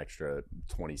ecosystem, it's an extra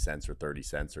 20 cents or 30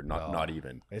 cents or not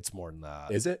even. It's more than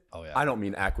that. Is it? Oh, yeah. I don't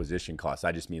mean acquisition costs.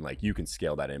 I just mean like you can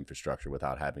scale that infrastructure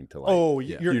without having to like,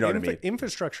 your you know what I mean?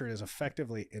 Infrastructure is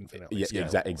effectively infinitely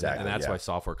exactly. And that's why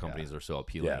software companies are so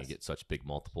appealing. Yes. You get such big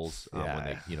multiples when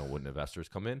they, when investors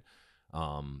come in.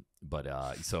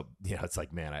 So it's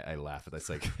like, man, I laugh at that. It's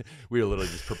like we were literally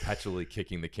just perpetually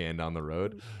kicking the can down the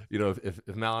road. If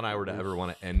Mal and I were to ever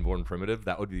want to end Born Primitive,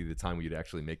 that would be the time we'd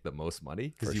actually make the most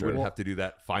money because you wouldn't have to do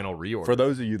that final reorder. For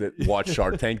those of you that watch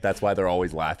Shark Tank, that's why they're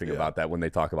always laughing about that when they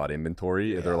talk about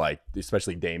inventory. They're like,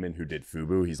 especially Damon who did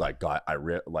FUBU, he's like, God, I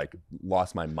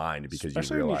lost my mind because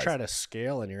especially you realize when you try to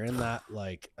scale and you're in that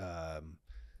like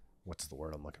what's the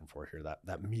word I'm looking for here?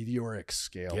 That meteoric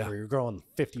scale where you're growing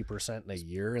 50% in a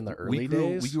year in the early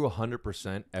days. We grew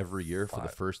 100% every year for the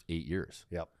first 8 years.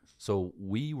 Yep. So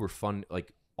we were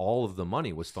like all of the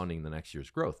money was funding the next year's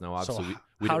growth. Now, obviously,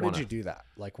 we how did you do that?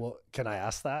 Like, well, can I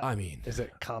ask that? I mean, is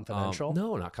it confidential?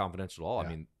 No, not confidential at all. Yeah. I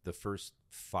mean, the first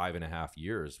 5.5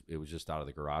 years, it was just out of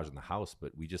the garage in the house,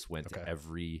 but we just went to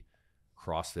every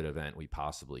CrossFit event we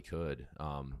possibly could.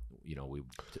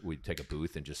 We'd take a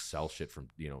booth and just sell shit from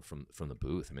the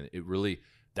booth. I mean, it really,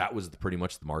 that was pretty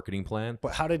much the marketing plan.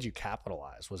 But how did you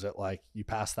capitalize? Was it like you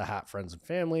passed the hat, friends and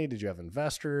family? Did you have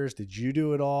investors? Did you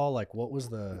do it all? Like, what was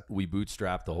we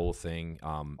bootstrapped the whole thing.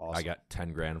 Awesome. I got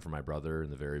 10 grand from my brother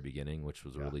in the very beginning, which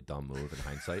was a really dumb move in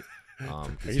hindsight.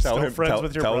 Are you still friends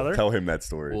with your brother? Tell him that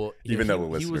story. Well, even though the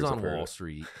listeners he was on Wall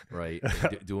Street, right,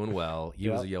 doing well. He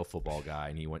was a Yale football guy,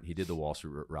 and he did the Wall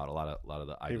Street route. A lot of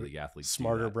the Ivy League athletes.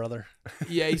 Smarter brother.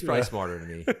 Yeah, he's probably smarter than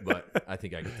me, but I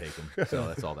think I can take him. So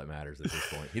that's all that matters at this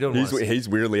point. He's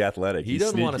weirdly athletic. He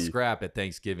doesn't want to scrap at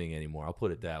Thanksgiving anymore. I'll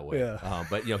put it that way. Yeah.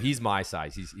 But he's my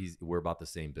size. We're about the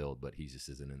same build, but he just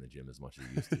isn't in the gym as much as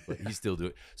he used to. But he's still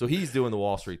doing. So he's doing the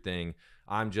Wall Street thing.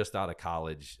 I'm just out of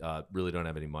college. Really don't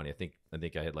have any money. I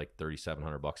think I had like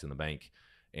 $3,700 in the bank,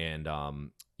 and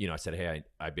I said, hey,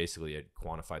 I basically had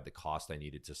quantified the cost I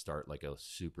needed to start like a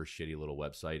super shitty little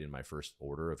website in my first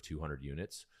order of 200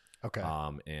 units. Okay.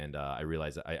 And I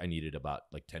realized I needed about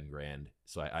like 10 grand.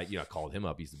 So I called him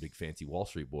up. He's the big fancy Wall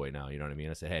Street boy now. You know what I mean?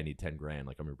 I said, hey, I need 10 grand.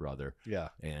 Like, I'm your brother. Yeah.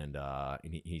 And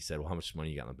he said, well, how much money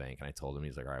you got in the bank? And I told him,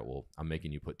 he's like, all right, well, I'm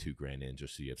making you put 2 grand in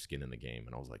just so you have skin in the game.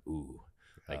 And I was like, ooh,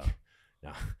 like,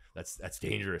 no, that's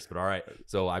dangerous, but all right.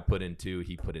 So I put in 2,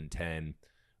 he put in 10.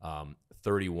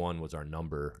 31 was our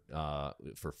number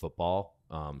for football.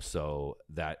 So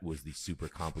that was the super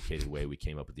complicated way we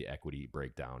came up with the equity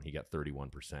breakdown. He got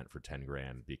 31% for 10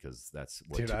 grand because that's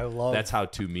what that's how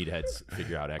 2 meatheads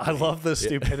figure out equity. I love the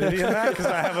stupidity in that because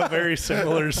I have a very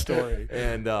similar story.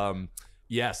 And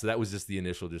so that was just the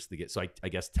initial, just to get. So I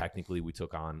guess technically we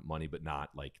took on money, but not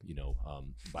like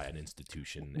by an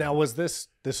institution. Now, was this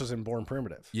was in Born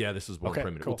Primitive? Yeah, this was Born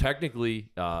Primitive. Cool. Well, technically,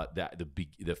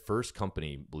 the first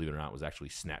company, believe it or not, was actually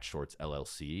Snatch Shorts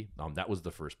LLC. That was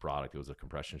the first product. It was a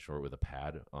compression short with a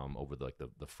pad over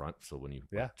the front, so when you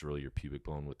drill your pubic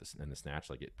bone with the snatch,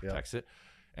 like it protects it.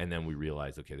 And then we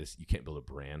realized, okay, you can't build a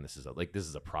brand. This is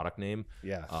a product name.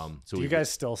 Yeah. So do you guys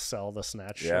still sell the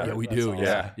snatch? Yeah, we do. Awesome.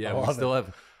 Yeah. We still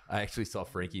have. I actually saw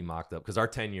Frankie mocked up because our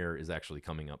tenure is actually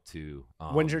coming up too.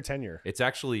 When's your tenure? It's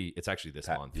actually this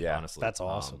month. Yeah, honestly, that's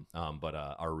awesome. But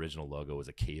our original logo was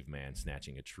a caveman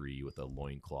snatching a tree with a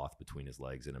loincloth between his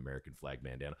legs and American flag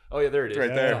bandana. Oh yeah, there it is.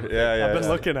 Right there. Yeah. I've been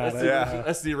looking at it.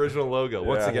 That's the original logo.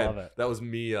 Once again, that was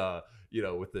me.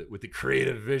 With the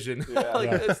creative vision.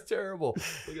 That's terrible.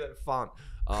 Look at that font.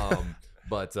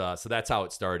 But so that's how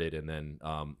it started, and then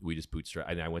we just bootstrapped.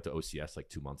 And I went to OCS like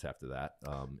 2 months after that.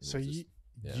 So you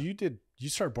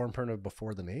started Born Primitive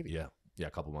before the Navy? Yeah, a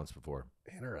couple months before.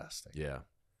 Interesting. Yeah.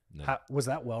 Was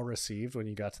that well received when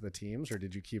you got to the teams, or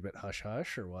did you keep it hush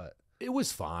hush, or what? It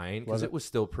was fine because it was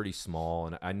still pretty small,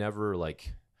 and I never let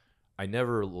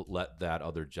that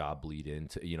other job bleed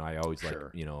into. I always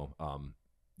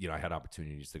I had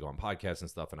opportunities to go on podcasts and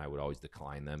stuff, and I would always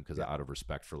decline them because out of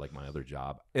respect for like my other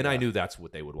job. And I knew that's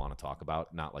what they would want to talk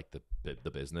about, not like the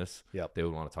business. Yep. They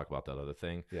would want to talk about that other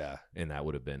thing. Yeah. And that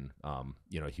would have been,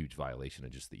 a huge violation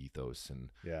of just the ethos. And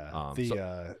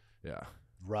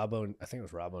Rob, I think it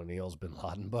was Rob O'Neill's Bin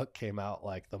Laden book came out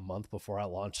like the month before I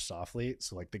launched Soflete.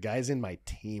 So like the guys in my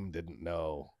team didn't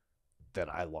know then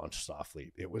I launched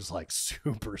Soflete. It was like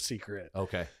super secret.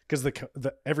 Okay. Because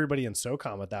the everybody in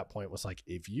SOCOM at that point was like,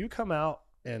 if you come out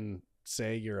and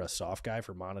say you're a soft guy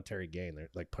for monetary gain, they're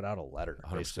like, put out a letter.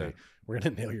 100%. Basically, we're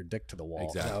going to nail your dick to the wall.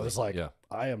 Exactly. And I was like, yeah.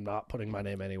 I am not putting my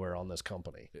name anywhere on this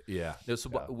company. Yeah.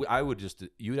 So I would just,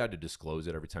 you had to disclose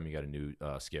it every time you got a new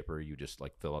skipper. You just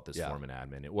like fill out this form in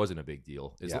admin. It wasn't a big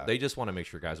deal. They just want to make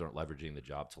sure guys aren't leveraging the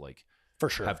job to like, for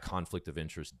sure, have conflict of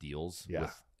interest deals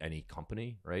with any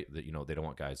company, right? That, you know, they don't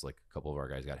want guys like a couple of our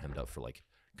guys got hemmed up for like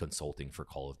consulting for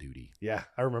Call of Duty. Yeah,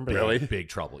 I remember really that. Big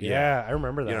trouble. Yeah, I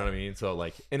remember that. You know what I mean? So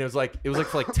like, and it was like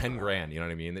for like 10 grand. You know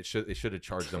what I mean? They should have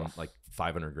charged them like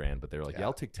 500 grand, but they were like, yeah,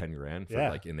 I'll take 10 grand for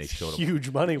like, and they showed them huge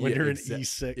money when you're in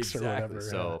E6 exactly. or whatever.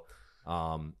 So,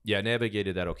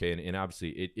 navigated that okay, and obviously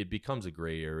it becomes a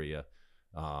gray area.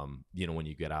 You know, when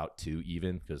you get out too,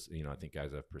 even because, you know, I think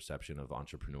guys have perception of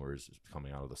entrepreneurs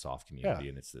coming out of the soft community,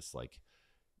 and it's this like,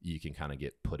 you can kind of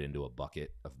get put into a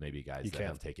bucket of maybe guys that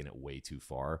have taken it way too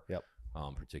far. Yep.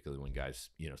 Particularly when guys,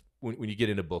 you know, when you get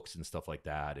into books and stuff like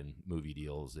that and movie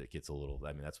deals, it gets a little,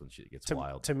 I mean, that's when shit gets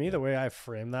wild. To me, the way I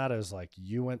frame that is like,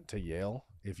 you went to Yale.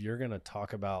 If you're going to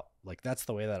talk about, like, that's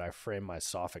the way that I frame my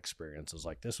soft experience, is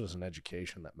like, this was an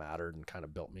education that mattered and kind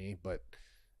of built me, but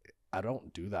I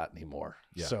don't do that anymore.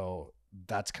 Yeah. So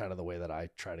that's kind of the way that I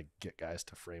try to get guys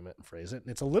to frame it and phrase it.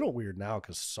 And it's a little weird now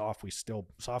because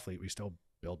Soflete, we still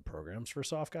build programs for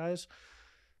soft guys,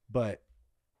 but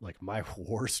like, my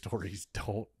war stories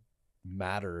don't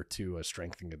matter to a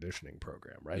strength and conditioning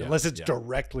program, right? Yeah, unless it's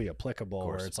directly applicable,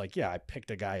 where it's like, I picked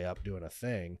a guy up doing a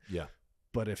thing. Yeah.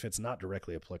 But if it's not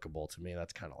directly applicable to me,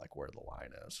 that's kind of like where the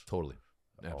line is. Totally.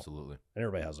 Absolutely. And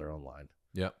everybody has their own line.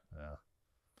 Yep. Yeah.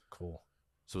 Cool.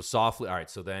 So Soflete, all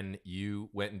right. So then you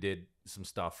went and did some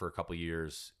stuff for a couple of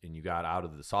years, and you got out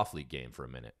of the Soflete game for a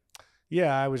minute.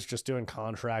 Yeah, I was just doing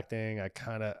contracting.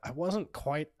 I wasn't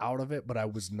quite out of it, but I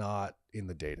was not in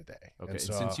the day-to-day. Okay. And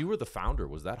since you were the founder,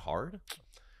 was that hard?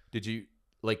 Did you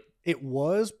like it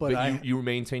was, but you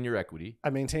maintain your equity. I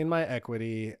maintained my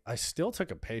equity. I still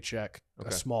took a paycheck,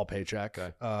 a small paycheck.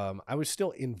 Okay. I was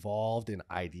still involved in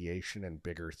ideation and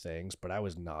bigger things, but I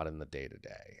was not in the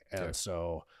day-to-day. And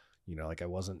so, you know, like, I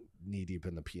wasn't knee deep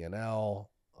in the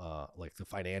P&L. Like the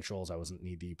financials, I wasn't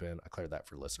knee deep in. I cleared that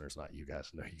for listeners, not you guys.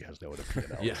 No, you guys know what a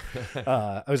P&L is.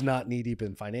 I was not knee deep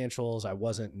in financials. I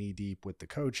wasn't knee deep with the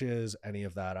coaches, any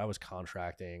of that. I was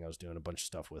contracting. I was doing a bunch of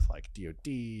stuff with like DOD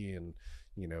and,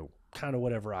 you know, kind of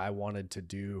whatever I wanted to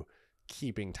do,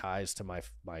 keeping ties to my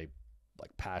like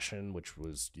passion, which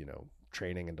was, you know,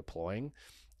 training and deploying.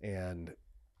 And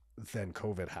then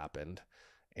COVID happened,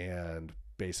 and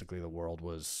basically the world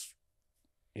was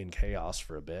in chaos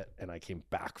for a bit, and I came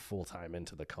back full time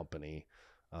into the company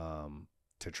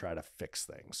to try to fix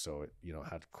things. So it, you know,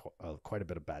 had quite a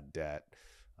bit of bad debt.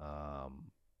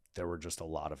 There were just a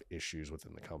lot of issues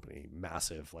within the company,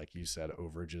 massive, like you said,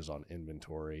 overages on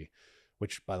inventory,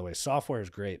 which, by the way, software is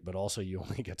great, but also you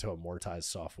only get to amortize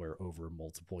software over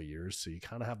multiple years. So you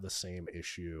kind of have the same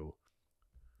issue.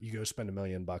 You go spend $1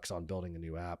 million on building a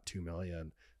new app, $2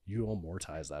 million. You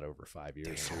amortize that over 5 years.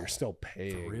 Damn. So you're still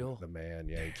paying the man.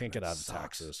 Yeah, you can't get out of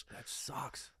taxes. That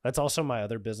sucks. That's also my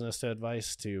other business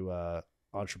advice to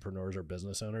entrepreneurs or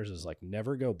business owners, is like,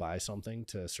 never go buy something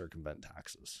to circumvent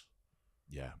taxes.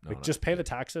 Yeah. Just pay the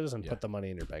taxes and put the money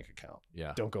in your bank account.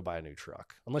 Yeah. Don't go buy a new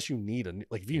truck. Unless you need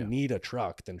if you need a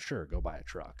truck, then sure, go buy a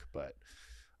truck. But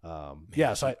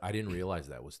so I didn't realize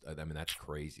that was, I mean, that's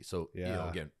crazy. So, you know,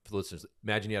 again, for listeners,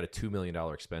 imagine you had a $2 million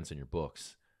expense in your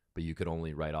books, but you could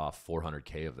only write off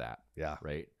 $400K of that. Yeah.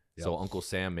 Right. Yep. So Uncle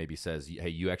Sam maybe says, hey,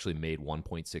 you actually made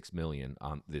 $1.6 million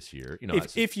on this year. You know,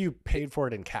 if you paid for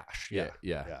it in cash.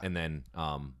 Yeah. And then,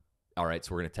 all right,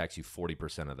 so we're going to tax you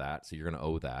 40% of that. So you're going to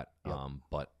owe that. Yep.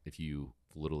 But if you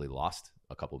literally lost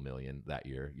a couple million that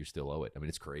year, you still owe it. I mean,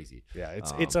 it's crazy. Yeah.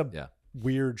 It's a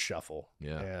weird shuffle.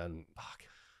 Yeah. And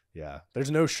yeah,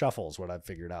 there's no shuffles, what I've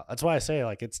figured out. That's why I say,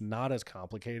 like, it's not as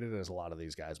complicated as a lot of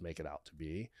these guys make it out to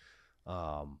be.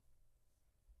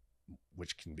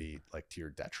 Which can be like to your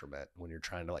detriment when you're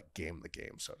trying to like game the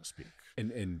game, so to speak.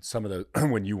 And some of the,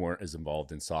 when you weren't as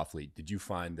involved in Soflete, did you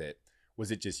find that, was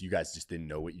it just you guys just didn't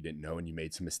know what you didn't know and you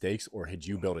made some mistakes, or had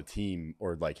you built a team,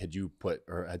 or like had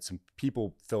some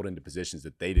people filled into positions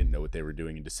that they didn't know what they were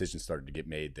doing and decisions started to get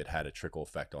made that had a trickle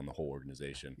effect on the whole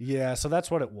organization? Yeah, so that's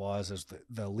what it was, is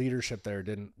the leadership there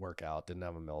didn't work out, didn't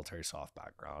have a military soft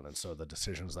background, and so the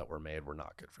decisions that were made were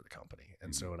not good for the company.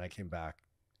 And so when I came back,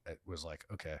 it was like,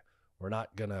 okay, we're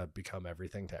not going to become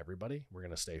everything to everybody. We're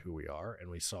going to stay who we are. And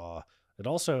we saw it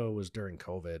also was during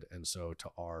COVID. And so to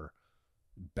our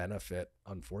benefit,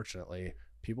 unfortunately,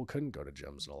 people couldn't go to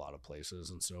gyms in a lot of places.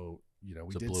 And so you know,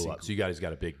 we So did blew see up. So you guys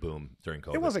got a big boom during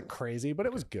COVID. it wasn't crazy, but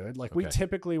it was good. Like we Okay.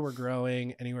 typically were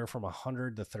growing anywhere from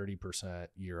 100 to 30%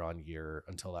 year on year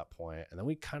until that point. And then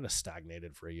we kind of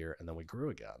stagnated for a year and then we grew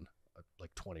again,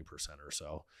 like 20% or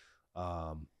so.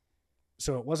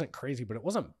 So it wasn't crazy, but it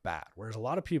wasn't bad. Whereas a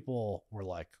lot of people were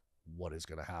like, what is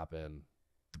going to happen?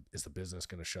 Is the business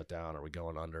going to shut down? Are we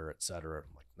going under, et cetera?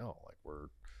 I'm like, no, like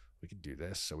we could do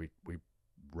this. So we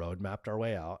road mapped our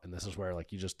way out. And this is where,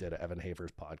 like you just did Evan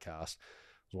Hafer's podcast.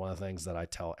 It's one of the things that I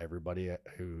tell everybody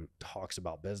who talks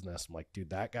about business. I'm like,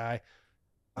 dude, that guy,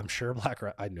 I'm sure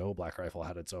I know Black Rifle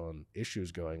had its own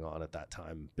issues going on at that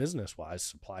time, business wise,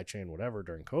 supply chain, whatever,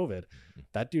 during COVID.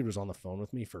 That dude was on the phone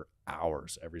with me for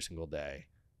hours every single day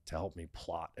to help me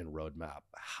plot and roadmap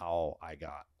how I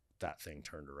got that thing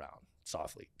turned around.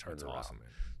 Soflete turned around. Awesome, man.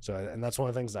 So, and that's one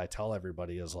of the things that I tell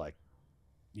everybody is like,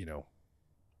 you know,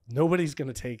 nobody's going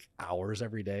to take hours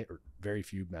every day, or very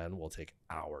few men will take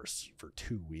hours for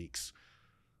 2 weeks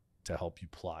to help you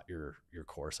plot your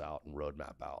course out and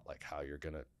roadmap out like how you're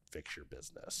going to fix your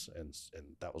business. And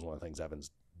that was one of the things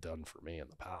Evan's done for me in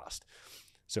the past.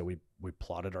 So we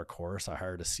plotted our course. I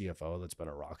hired a CFO that's been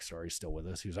a rock star. He's still with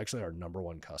us. He was actually our number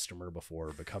one customer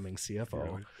before becoming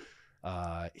CFO.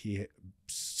 Really? He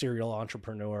serial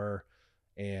entrepreneur,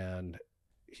 and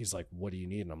he's like, what do you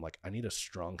need? And I'm like, I need a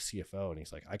strong CFO. And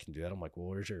he's like, I can do that. I'm like, well,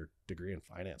 where's your degree in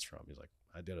finance from? He's like,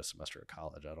 I did a semester of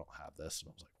college. I don't have this. And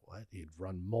I was like, what? He'd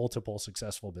run multiple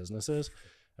successful businesses.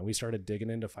 And we started digging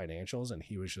into financials, and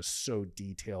he was just so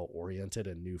detail oriented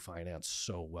and knew finance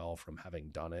so well from having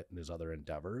done it in his other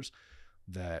endeavors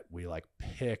that we like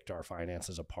picked our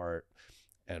finances apart.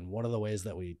 And one of the ways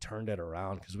that we turned it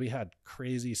around, because we had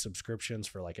crazy subscriptions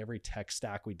for like every tech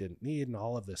stack we didn't need and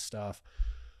all of this stuff,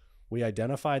 we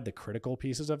identified the critical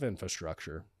pieces of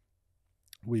infrastructure.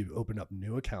 We opened up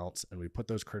new accounts and we put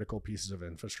those critical pieces of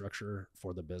infrastructure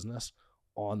for the business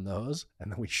on those.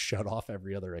 And then we shut off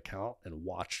every other account and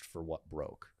watched for what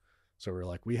broke. So we're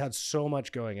like, we had so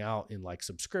much going out in like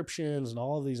subscriptions and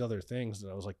all of these other things.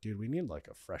 And I was like, dude, we need like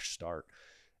a fresh start.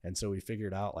 And so we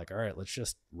figured out like, all right, let's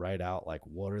just write out like,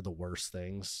 what are the worst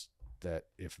things that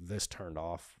if this turned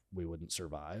off, we wouldn't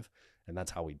survive. And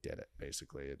that's how we did it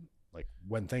basically. And like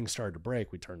when things started to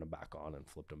break, we turned them back on and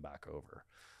flipped them back over.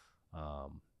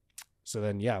 So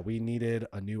then, yeah, we needed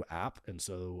a new app. And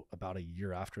so about a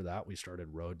year after that, we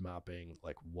started road mapping,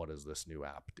 like, what does this new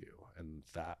app do? And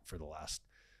that for the last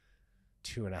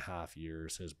 2.5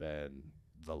 years has been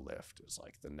the lift, is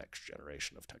like the next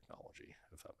generation of technology,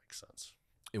 if that makes sense.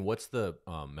 And what's the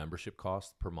membership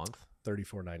cost per month?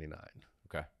 $34.99.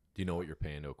 Okay. Do you know what you're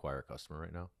paying to acquire a customer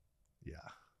right now? Yeah.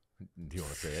 Do you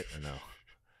want to say it or no?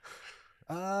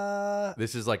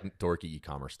 This is like dorky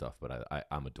e-commerce stuff, but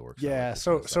I'm a dork. Yeah.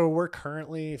 So we're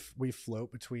currently, we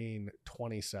float between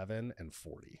 27 and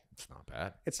 40. It's not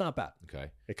bad. It's not bad.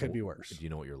 Okay. It could be worse. Do you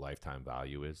know what your lifetime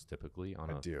value is typically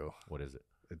on I do. What is it?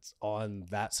 It's on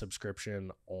that subscription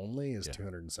only is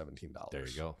 $217. There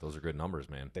you go. Those are good numbers,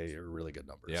 man. They are really good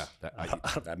numbers. Yeah.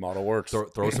 That model works.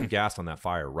 Throw some gas on that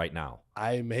fire right now.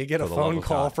 I may get a phone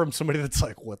call from somebody that's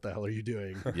like, what the hell are you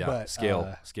doing? Yeah. But,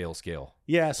 scale.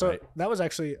 Yeah. So that was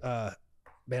actually,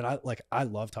 man, I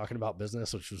love talking about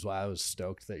business, which is why I was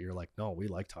stoked that you're like, no, we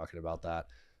like talking about that.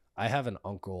 I have an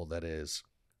uncle that is,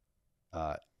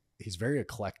 he's very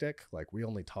eclectic. Like we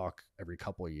only talk every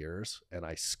couple of years and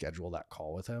I schedule that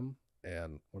call with him.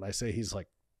 And when I say he's like,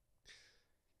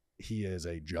 he is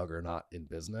a juggernaut in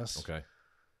business. Okay.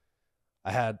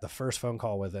 I had the first phone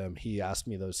call with him. He asked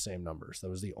me those same numbers. That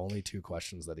was the only 2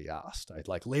 questions that he asked. I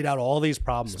like laid out all these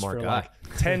problems Smart for guy.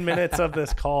 like 10 minutes of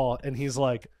this call. And he's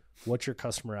like, what's your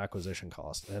customer acquisition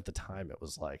cost? And at the time it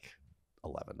was like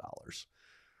 $11.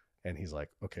 And he's like,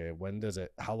 okay,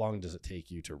 how long does it take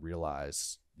you to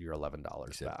realize your $11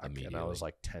 back? And I was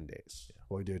like, 10 days. Yeah.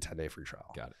 Well, we do a 10-day free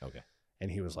trial. Got it. Okay. And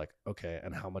he was like, okay,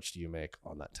 and how much do you make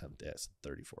on that 10th day? It's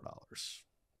 $34,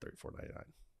 $34.99.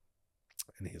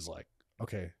 And he's like,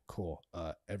 okay, cool.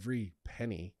 Every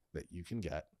penny that you can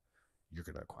get, you're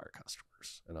going to acquire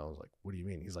customers. And I was like, what do you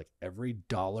mean? He's like, every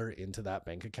dollar into that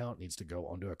bank account needs to go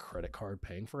onto a credit card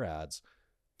paying for ads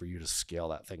for you to scale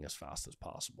that thing as fast as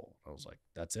possible. I was like,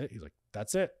 that's it? He's like,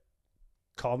 that's it.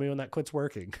 Call me when that quits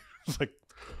working. I was like,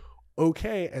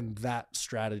 okay. And that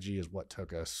strategy is what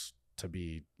took us to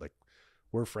be like,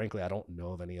 frankly, I don't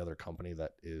know of any other company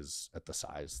that is at the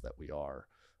size that we are.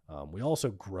 We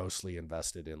also grossly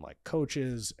invested in like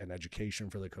coaches and education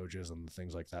for the coaches and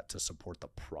things like that to support the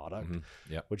product.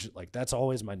 Mm-hmm. Yeah. Which like, that's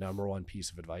always my number one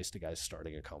piece of advice to guys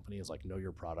starting a company is like, know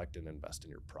your product and invest in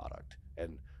your product.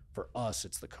 And for us,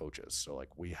 it's the coaches. So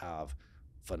like we have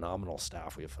phenomenal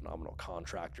staff. We have phenomenal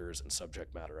contractors and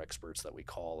subject matter experts that we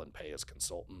call and pay as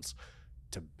consultants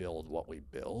to build what we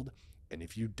build. And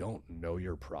if you don't know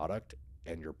your product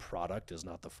and your product is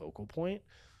not the focal point,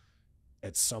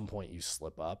 at some point you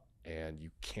slip up and you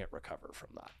can't recover from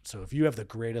that. So if you have the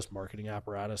greatest marketing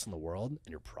apparatus in the world and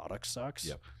your product sucks,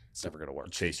 it's never going to work.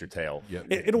 Chase your tail.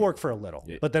 It'll work for a little,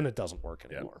 but then it doesn't work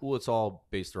anymore. Well, it's all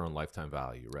based around lifetime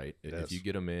value, right? If you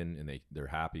get them in and they're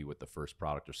happy with the first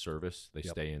product or service, they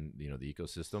stay in the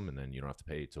ecosystem, and then you don't have to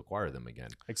pay to acquire them again.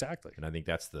 Exactly. And I think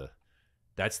that's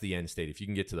the end state. If you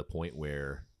can get to the point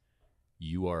where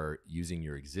you are using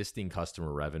your existing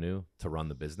customer revenue to run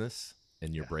the business,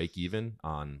 and you're break even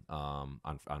on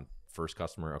first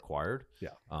customer acquired,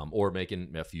 or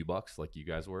making a few bucks like you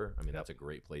guys were. I mean, that's a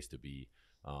great place to be.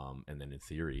 And then in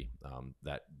theory,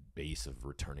 that base of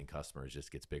returning customers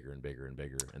just gets bigger and bigger and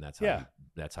bigger, and that's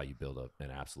how you build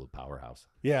an absolute powerhouse.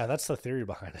 Yeah, that's the theory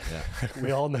behind it. Yeah. We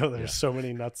all know there's so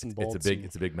many nuts and bolts.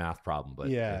 It's a big math problem,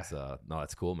 but it's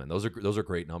that's cool, man. Those are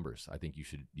great numbers. I think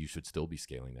you should still be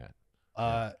scaling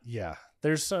that.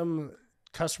 There's some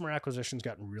customer acquisition's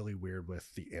gotten really weird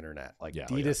with the internet. Like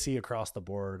D2C across the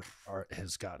board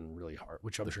has gotten really hard,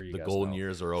 which I'm sure you guys know. The golden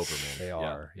years are over, man. They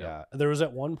are. Yeah. There was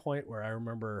at one point where I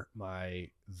remember my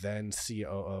then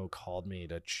COO called me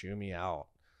to chew me out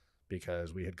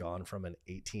because we had gone from an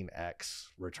 18x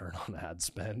return on ad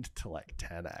spend to like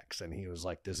 10x. And he was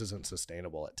like, this isn't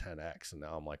sustainable at 10x. And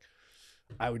now I'm like,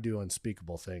 I would do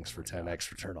unspeakable things for 10x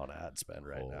return on ad spend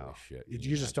right now. Shit.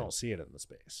 You just don't see it in the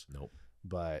space. Nope.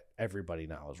 But everybody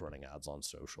now is running ads on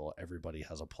social. Everybody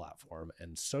has a platform,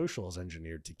 and social is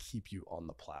engineered to keep you on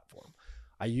the platform.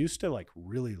 I used to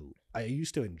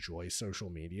enjoy social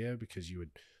media because you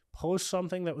would post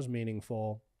something that was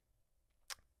meaningful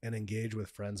and engage with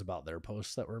friends about their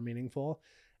posts that were meaningful.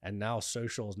 And now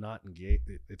social is not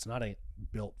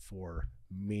built for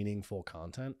meaningful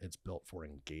content. It's built for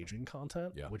engaging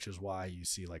content, which is why you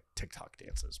see like TikTok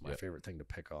dances, my favorite thing to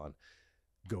pick on,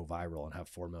 go viral and have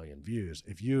 4 million views.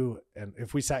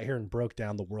 If we sat here and broke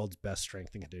down the world's best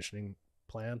strength and conditioning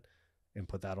plan and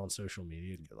put that on social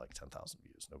media, you'd get like 10,000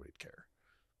 views. Nobody'd care.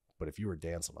 But if you were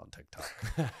dancing on TikTok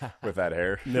with that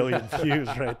hair, million views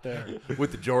right there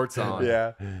with the jorts on.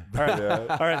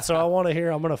 All right. So I'm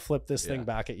going to flip this thing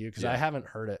back at you because I haven't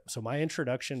heard it. So my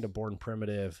introduction to Born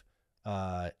Primitive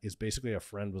is basically a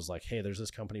friend was like, hey, there's this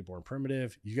company, Born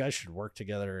Primitive. You guys should work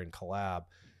together and collab.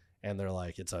 And they're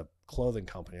like, it's a clothing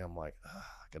company. I'm like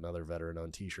another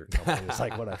veteran-owned t-shirt company. It's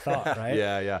like what I thought, right?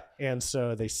 Yeah. And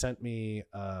so they sent me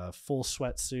a full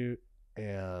sweatsuit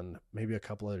and maybe a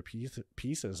couple other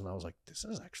pieces. And I was like, this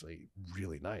is actually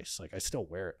really nice. Like I still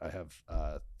wear it. I have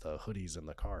the hoodies in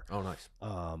the car. Oh, nice.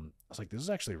 I was like, this is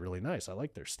actually really nice. I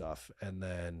like their stuff. And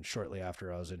then shortly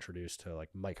after I was introduced to like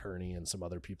Mike Herney and some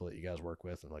other people that you guys work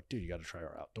with. And like, dude, you got to try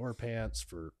our outdoor pants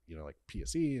for, like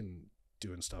PSE and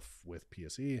doing stuff with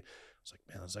PSE. I was like,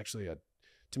 man, that's actually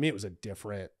to me, it was a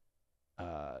different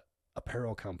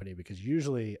apparel company because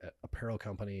usually apparel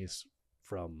companies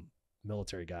from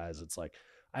military guys, it's like,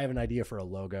 I have an idea for a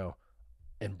logo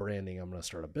and branding. I'm going to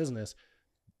start a business.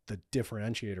 The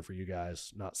differentiator for you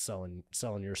guys, not selling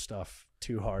your stuff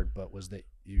too hard, but was that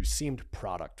you seemed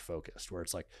product focused where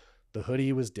it's like the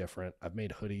hoodie was different. I've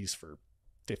made hoodies for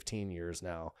 15 years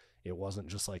now. It wasn't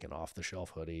just like an off the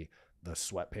shelf hoodie. The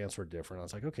sweatpants were different. I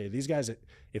was like, okay, these guys,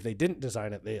 if they didn't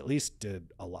design it, they at least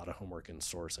did a lot of homework in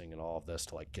sourcing and all of this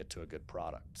to like get to a good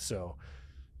product. So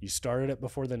you started it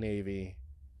before the Navy,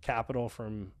 capital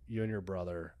from you and your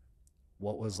brother.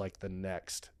 What was like the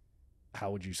next? How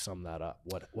would you sum that up?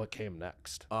 What came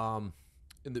next?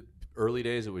 In the early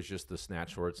days, it was just the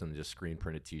snatch shorts and just screen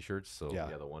printed t-shirts. So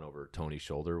the one over Tony's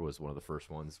shoulder was one of the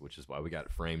first ones, which is why we got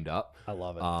it framed up. I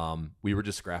love it. We were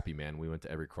just scrappy, man. We went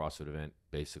to every CrossFit event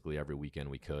basically every weekend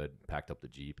we could, packed up the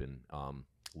Jeep, and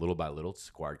little by little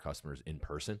acquired customers in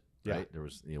person. Right. There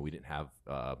was, we didn't have,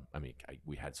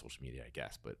 we had social media, I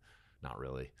guess, but not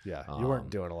really. Yeah. You weren't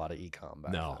doing a lot of e-com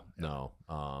back then. No.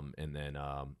 And then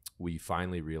we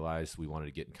finally realized we wanted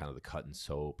to get in kind of the cut and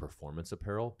sew performance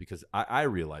apparel because I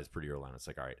realized pretty early on, it's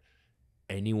like, all right,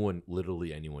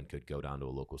 literally anyone could go down to a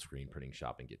local screen printing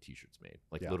shop and get t-shirts made.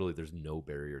 Like literally there's no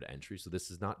barrier to entry. So this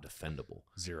is not defendable.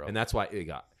 Zero. And that's why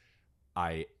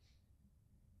I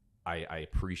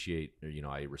appreciate,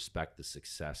 I respect the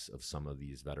success of some of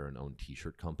these veteran-owned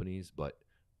t-shirt companies, but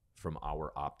from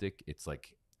our optic, it's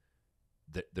like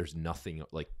there's nothing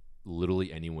like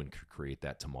literally anyone could create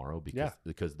that tomorrow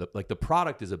because the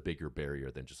product is a bigger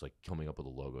barrier than just like coming up with a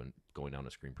logo and going down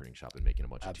a screen printing shop and making a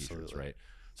bunch of t-shirts, right?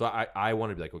 So I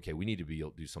want to be like, okay, we need to be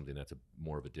able to do something that's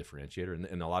more of a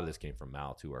differentiator, and a lot of this came from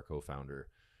Mal too, our co-founder.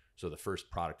 So the first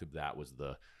product of that was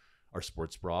our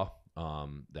sports bra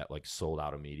that like sold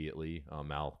out immediately.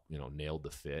 Mal, nailed the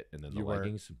fit, and then the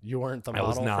leggings. You weren't the I model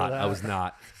was not. for that? I was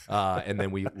not. And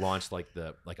then we launched like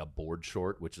a board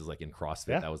short, which is like in CrossFit.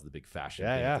 Yeah. That was the big fashion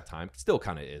thing Yeah. at the time. Still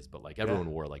kind of is, but like everyone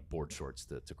wore like board shorts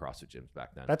to CrossFit gyms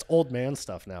back then. That's old man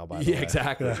stuff now, by the way.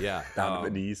 Exactly. Yeah. Down to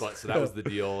the knees. But so that was the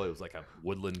deal. It was like a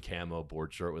woodland camo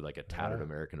board short with like a tattered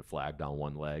American flag down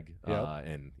one leg. And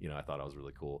I thought it was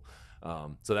really cool.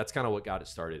 So that's kind of what got it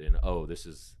started. And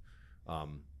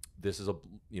this is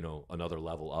another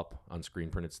level up on screen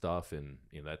printed stuff, and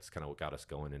that's kind of what got us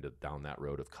going down that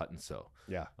road of cut and sew.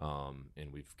 Yeah.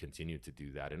 And we've continued to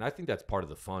do that, and I think that's part of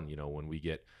the fun. When we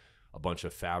get a bunch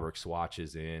of fabric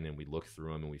swatches in, and we look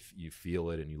through them, and you feel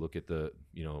it, and you look at the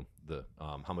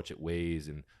how much it weighs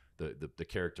and the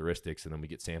characteristics, and then we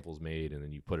get samples made, and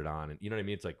then you put it on, and you know what I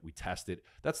mean. It's like we test it.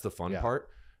 That's the fun part.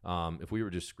 If we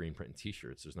were just screen printing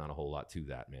t-shirts, there's not a whole lot to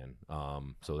that, man.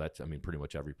 So that's, pretty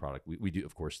much every product we do,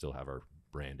 of course, still have our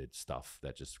branded stuff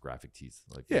that just graphic tees,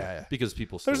 like, because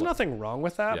people still there's nothing wrong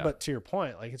with that, but to your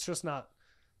point, like, it's not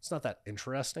that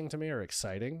interesting to me or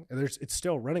exciting. It's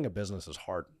still, running a business is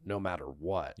hard no matter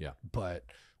what. Yeah. But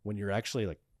when you're actually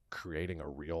like creating a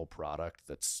real product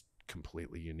that's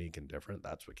completely unique and different,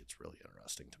 that's what gets really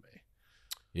interesting to me.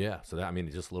 Yeah. So that,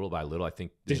 just little by little, I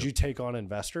think. Did you take on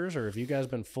investors, or have you guys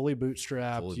been fully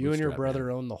bootstrapped? You and your brother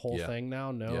own the whole thing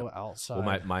now? No outside?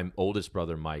 Well, my oldest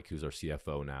brother, Mike, who's our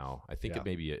CFO now, I think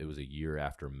it was a year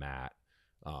after Matt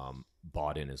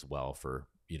bought in as well for,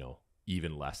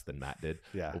 even less than Matt did.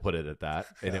 Yeah. We'll put it at that.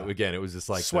 And it was just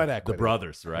like sweat equity. The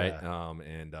brothers, right?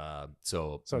 Yeah.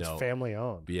 So it's family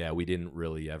owned. Yeah. We didn't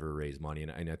really ever raise money.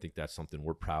 And I think that's something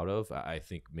we're proud of. I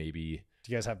think maybe.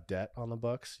 Do you guys have debt on the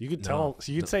books? You could tell.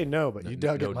 So you'd say no, but you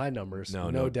dug at my numbers.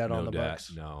 No debt on the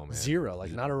books. No, man. Zero.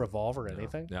 Like not a revolver or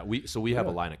anything. Yeah. We have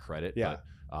a line of credit. Yeah.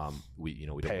 But we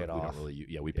don't pay it off. We don't really.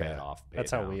 Yeah. We pay it off.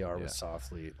 That's how we are with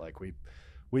Soflete. Like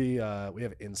we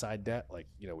have inside debt. Like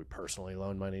we personally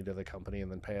loan money to the company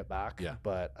and then pay it back. Yeah.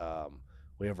 But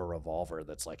we have a revolver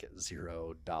that's like at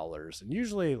 $0. And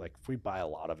usually, like if we buy a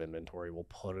lot of inventory, we'll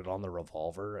put it on the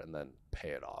revolver and then pay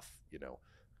it off.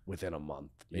 Within a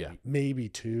month, maybe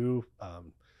two,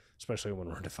 especially when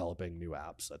we're developing new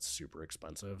apps. That's super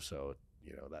expensive. So,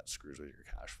 that screws with your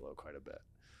cash flow quite a bit.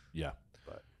 Yeah.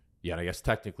 And I guess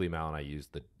technically Mal and I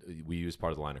we use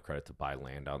part of the line of credit to buy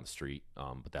land on the street.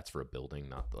 But that's for a building,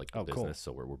 not like a business. Cool.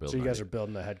 So we're building. So you guys are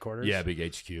building the headquarters? Yeah, big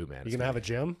HQ, man. You gonna have a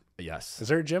gym? Yes. Is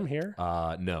there a gym here?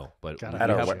 No, but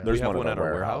there's one at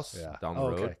our warehouse down the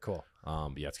road. Okay, cool.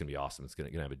 It's gonna be awesome. It's gonna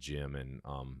have a gym and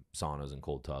saunas and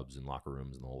cold tubs and locker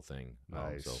rooms and the whole thing.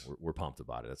 Nice. So we're pumped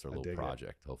about it. That's our little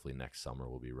project. Hopefully next summer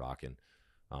we'll be rocking.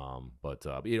 But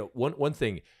one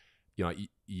thing, you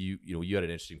had an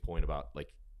interesting point about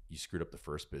like you screwed up the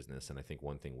first business, and I think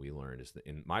one thing we learned is that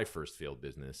in my first failed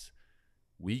business,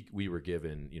 we were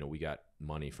given, we got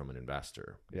money from an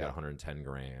investor. We got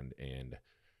 $110,000, and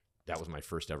that was my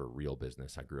first ever real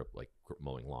business. I grew up like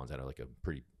mowing lawns. I had like a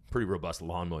pretty robust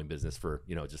lawn mowing business for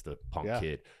just a punk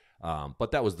kid.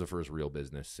 But that was the first real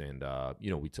business, and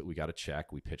we got a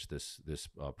check. We pitched this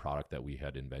product that we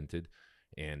had invented,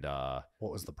 and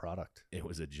what was the product? It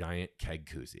was a giant keg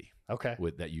koozie. Okay.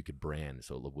 That you could brand,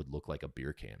 so it would look like a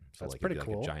beer can. So that's like pretty it'd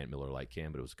cool. Like a giant Miller Lite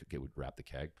can, but it would wrap the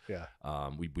keg. Yeah.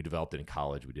 We developed it in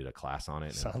college. We did a class on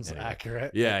it. Sounds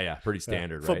accurate. Yeah. Pretty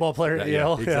standard. Right? Football player at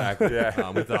Yale. Exactly.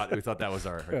 Yeah. We thought that was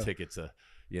our ticket to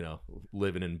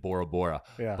living in Bora Bora.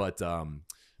 Yeah. But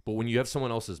when you have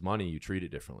someone else's money, you treat it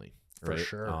differently. Right? For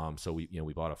sure. So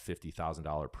we bought a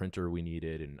 $50,000 printer we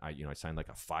needed, and I signed like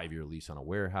a 5-year lease on a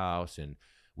warehouse, and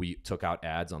we took out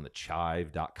ads on the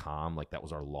chive.com. Like that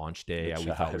was our launch day. We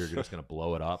thought we were just going to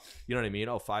blow it up. You know what I mean?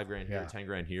 Oh, $5,000 here,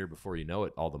 $10,000 here. Before you know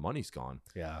it, all the money's gone.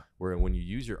 Yeah. Where when you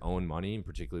use your own money, and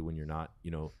particularly when you're not,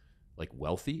 like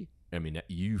wealthy,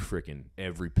 you freaking,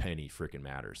 every penny freaking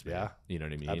matters, man. Yeah. You know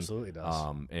what I mean? Absolutely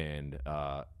does. And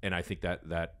I think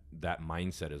that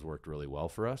mindset has worked really well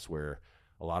for us, where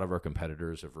a lot of our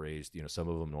competitors have raised, some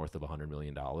of them north of $100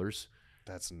 million.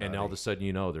 That's nutty. And all of a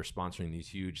sudden, they're sponsoring these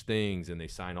huge things, and they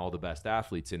sign all the best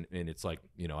athletes, and it's like,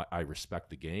 I respect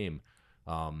the game.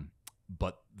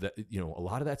 But a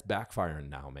lot of that's backfiring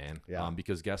now, man. Yeah.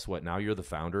 Because guess what? Now you're the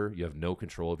founder. You have no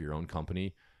control of your own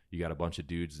company. You got a bunch of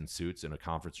dudes in suits in a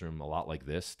conference room, a lot like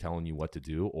this, telling you what to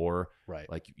do. Or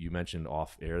like you mentioned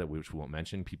off air, which we won't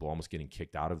mention, people almost getting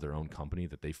kicked out of their own company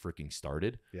that they freaking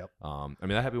started. Yep.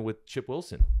 That happened with Chip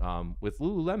Wilson, with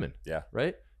Lululemon. Yeah.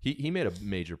 Right. He made a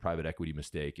major private equity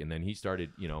mistake, and then he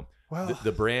started,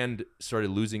 the brand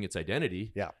started losing its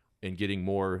identity. Yeah. and getting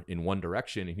more in one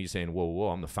direction. And he's saying, whoa,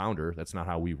 I'm the founder. That's not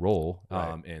how we roll.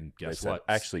 Right. And guess what?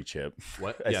 Actually, Chip.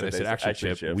 What? Yeah, they said, actually,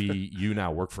 Chip. You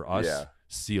now work for us. Yeah.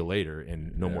 See you later.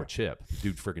 And no more Chip.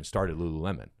 Dude freaking started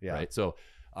Lululemon. Yeah. Right. So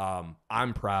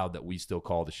I'm proud that we still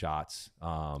call the shots.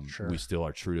 Sure. We still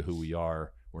are true to who we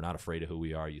are. We're not afraid of who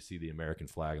we are. You see the American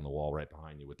flag on the wall right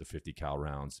behind you with the 50 cal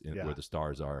rounds where the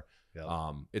stars are.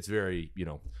 Yeah. It's very,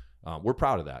 we're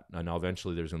proud of that. And now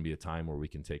eventually there's going to be a time where we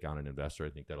can take on an investor. I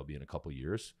think that'll be in a couple of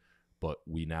years. But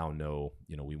we now know,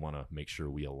 we want to make sure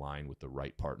we align with the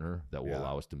right partner that will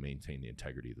allow us to maintain the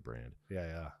integrity of the brand.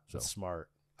 Yeah. So That's smart.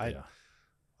 I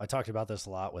talked about this a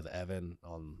lot with Evan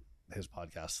on his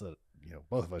podcast that,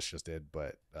 both of us just did,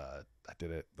 but I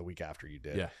did it the week after you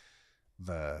did. Yeah.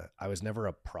 I was never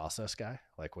a process guy.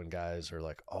 Like when guys are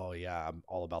like, oh yeah, I'm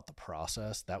all about the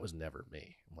process. That was never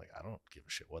me. I'm like, I don't give a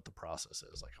shit what the process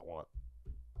is. Like I want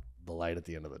the light at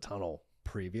the end of the tunnel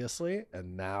previously.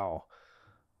 And now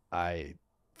I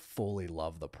fully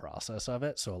love the process of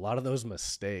it. So a lot of those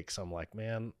mistakes, I'm like,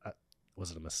 man,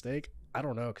 was it a mistake? I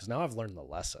don't know. Cause now I've learned the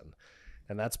lesson.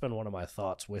 And that's been one of my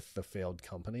thoughts with the failed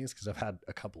companies, because I've had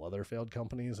a couple other failed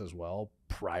companies as well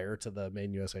prior to the Made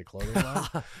in USA clothing line.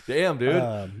 Damn, dude.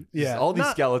 All these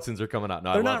skeletons are coming out. No,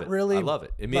 I love it. Really, I love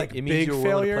it. It like means big you're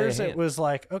failures. To play a hand. It was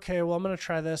like, okay, well, I'm going to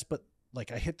try this, but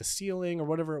like I hit the ceiling or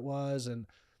whatever it was, and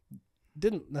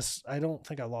I don't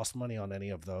think I lost money on any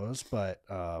of those, but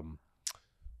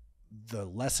the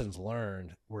lessons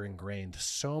learned were ingrained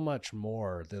so much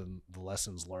more than the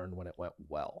lessons learned when it went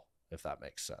well, if that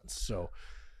makes sense. So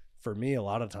for me, a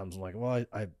lot of times I'm like, well,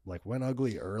 I like went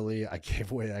ugly early. I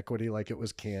gave away equity like it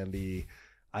was candy.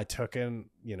 I took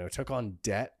on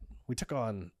debt. We took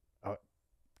on,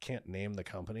 can't name the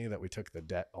company that we took the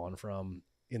debt on from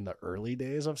in the early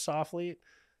days of Soflete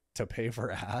to pay for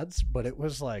ads, but it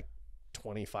was like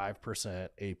 25%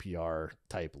 APR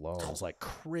type loans, like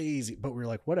crazy. But we were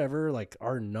like, whatever, like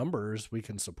our numbers, we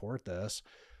can support this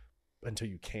until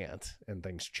you can't, and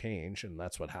things change. And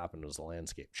that's what happened, was the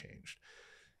landscape changed.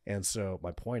 And so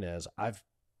my point is, I've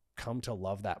come to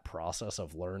love that process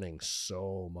of learning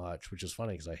so much, which is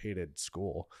funny because I hated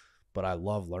school, but I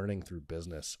love learning through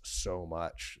business so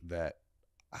much that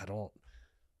I don't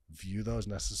view those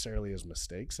necessarily as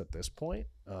mistakes at this point.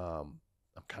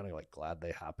 I'm kind of like glad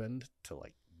they happened to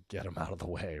like get them out of the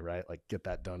way, right? Like get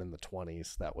that done in the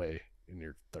 20s. That way in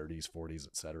your 30s, 40s,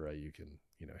 et cetera, you can,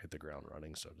 hit the ground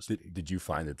running, so to speak. Did you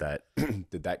find that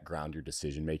did that ground your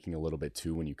decision making a little bit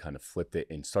too, when you kind of flipped it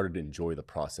and started to enjoy the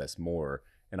process more?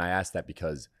 And I ask that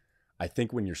because I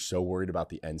think when you're so worried about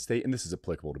the end state, and this is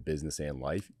applicable to business and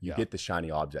life, you get the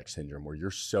shiny object syndrome, where you're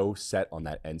so set on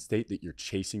that end state that you're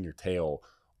chasing your tail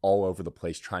all over the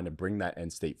place, trying to bring that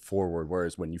end state forward.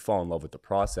 Whereas when you fall in love with the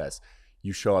process,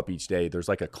 you show up each day, there's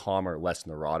like a calmer, less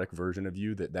neurotic version of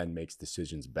you that then makes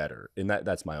decisions better. And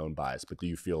that's my own bias. But do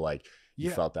you feel like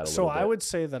you felt that a little bit? So I would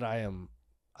say that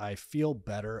I feel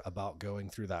better about going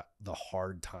through the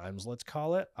hard times, let's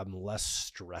call it. I'm less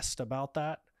stressed about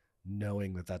that,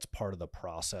 knowing that that's part of the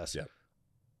process. Yeah.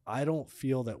 I don't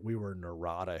feel that we were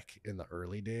neurotic in the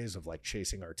early days of like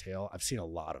chasing our tail. I've seen a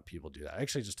lot of people do that. I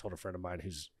actually just told a friend of mine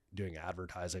who's doing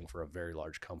advertising for a very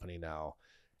large company now,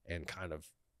 and kind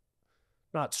of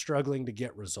not struggling to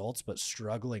get results, but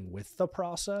struggling with the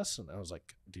process. And I was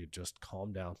like, dude, just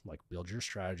calm down, like build your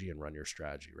strategy and run your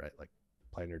strategy, right? Like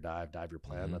plan your dive your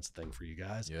plan. Mm-hmm. That's the thing for you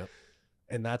guys. Yep.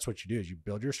 And that's what you do, is you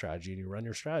build your strategy and you run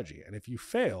your strategy. And if you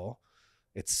fail,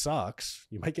 it sucks.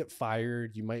 You might get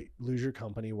fired, you might lose your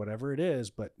company, whatever it is,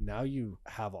 but now you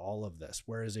have all of this.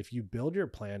 Whereas if you build your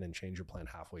plan and change your plan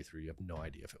halfway through, you have no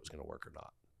idea if it was going to work or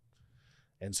not.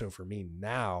 And so for me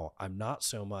now, I'm not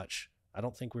so much, I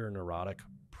don't think we were neurotic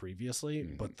previously,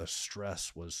 but the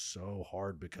stress was so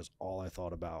hard because all I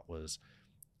thought about was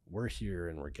we're here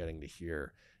and we're getting to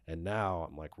here. And now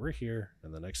I'm like, we're here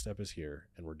and the next step is here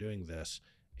and we're doing this.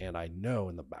 And I know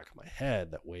in the back of my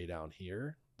head that way down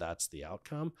here, that's the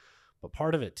outcome. But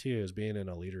part of it too is being in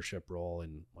a leadership role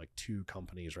in like 2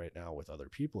 companies right now with other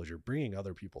people, is you're bringing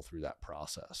other people through that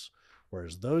process.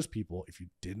 Whereas those people, if you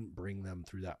didn't bring them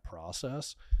through that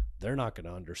process, they're not going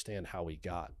to understand how we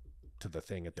got to the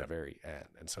thing at the very end.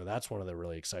 And so that's one of the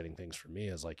really exciting things for me,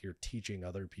 is like you're teaching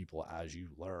other people as you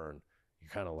learn.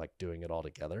 You're kind of like doing it all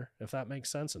together, if that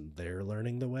makes sense. And they're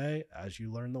learning the way as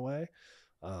you learn the way.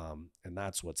 And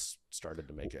that's what's started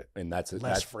to make it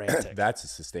less frantic. That's a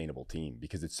sustainable team,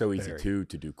 because it's so easy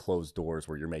to do closed doors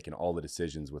where you're making all the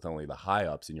decisions with only the high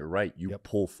ups. And you're right, you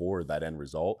pull forward that end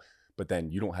result, but then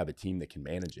you don't have a team that can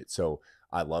manage it. So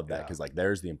I love that, because like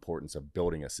there's the importance of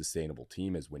building a sustainable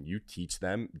team, is when you teach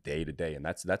them day to day. And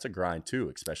that's a grind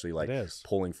too, especially like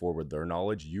pulling forward their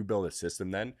knowledge. You build a system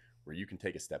then where you can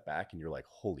take a step back and you're like,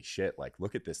 holy shit, like,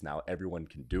 look at this now. Everyone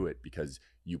can do it because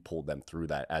you pulled them through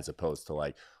that, as opposed to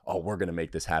like, oh, we're going to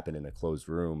make this happen in a closed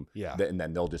room. Yeah. And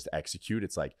then they'll just execute.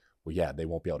 It's like, well, yeah, they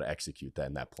won't be able to execute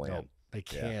that plan. No, they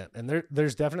can't. And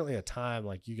there's definitely a time,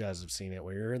 like you guys have seen it,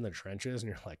 where you're in the trenches and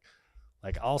you're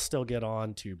like I'll still get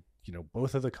on to, you know,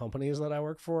 both of the companies that I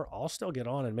work for, I'll still get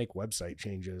on and make website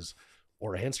changes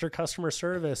or answer customer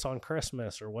service on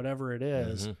Christmas or whatever it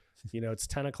is. You know, it's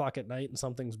 10 o'clock at night and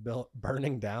something's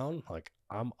burning down. Like,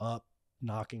 I'm up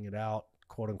knocking it out,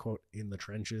 quote unquote, in the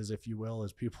trenches, if you will,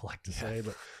 as people like to say,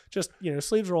 but just, you know,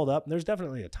 sleeves rolled up. And there's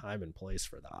definitely a time and place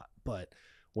for that. But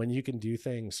when you can do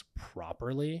things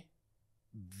properly,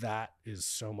 that is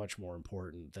so much more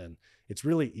important. Than it's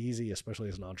really easy, especially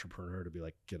as an entrepreneur, to be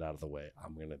like, get out of the way.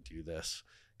 I'm going to do this,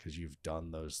 because you've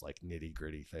done those like nitty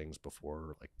gritty things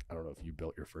before. Like, I don't know if you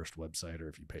built your first website or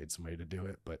if you paid somebody to do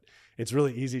it, but it's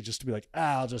really easy just to be like,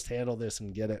 I'll just handle this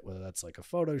and get it, whether that's like a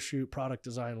photo shoot, product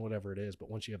design, whatever it is. But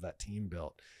once you have that team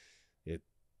built, it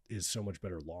is so much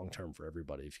better long-term for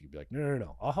everybody. If you be like,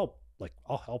 no, I'll help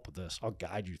with this. I'll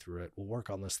guide you through it. We'll work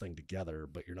on this thing together,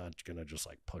 but you're not going to just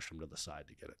like push them to the side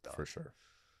to get it done. For sure.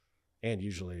 And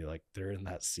usually, like, they're in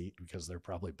that seat because they're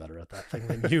probably better at that thing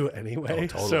than you anyway.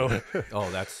 Oh, totally. So,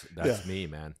 That's me,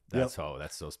 man. That's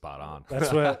so spot on.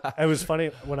 That's what it was funny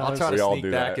when I'll I was try to sneak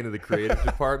do back that. into the creative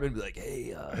department and be like,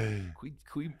 hey,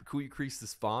 can we increase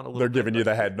this font a little They're bit? giving you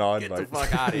the head nod. Get like, the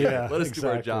fuck out of here. Yeah, Let us do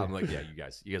our exactly. job. I'm like, yeah, you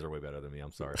guys are way better than me.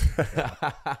 I'm sorry.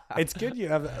 it's good you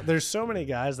have. There's so many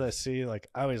guys that I see, like,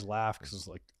 I always laugh because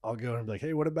like I'll go and be like,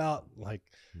 hey, what about like.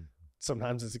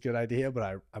 Sometimes it's a good idea,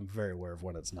 but I'm very aware of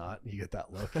when it's not. You get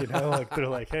that look, you know, like they're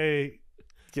like, hey,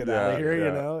 get out of here.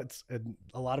 You know, and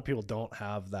a lot of people don't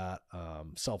have that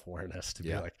self-awareness to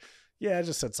be like, yeah, I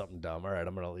just said something dumb. All right,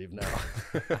 I'm going to leave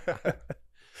now.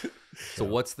 So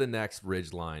what's the next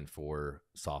ridge line for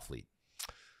Soflete?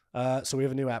 So we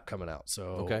have a new app coming out. So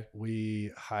Okay. we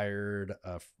hired,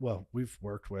 we've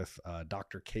worked with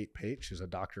Dr. Kate Pate. She's a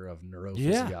doctor of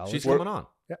neurophysiology. Yeah, she's coming on.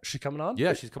 Yeah, she's coming on?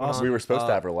 Yeah, she's coming Awesome. on. we were supposed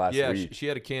to have her last Yeah, week. she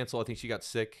had to cancel. I think she got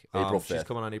sick. April She's 5th.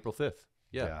 coming on April 5th.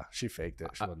 Yeah. She faked it.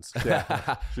 She wasn't.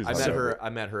 She's I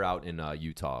met her out in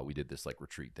Utah. We did this like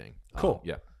retreat thing. Cool.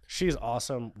 Yeah. She's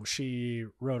awesome. She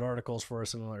wrote articles for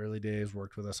us in the early days,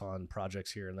 worked with us on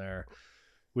projects here and there.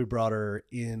 We brought her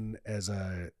in as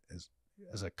a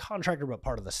contractor, but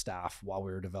part of the staff while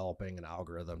we were developing an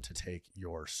algorithm to take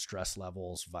your stress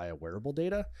levels via wearable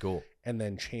data. Cool. And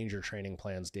then change your training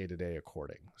plans day to day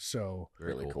according. So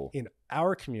really cool. in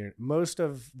our community, most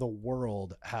of the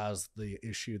world has the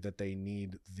issue that they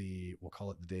need we'll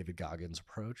call it the David Goggins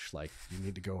approach. Like, you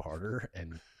need to go harder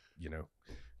and, you know,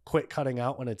 quit cutting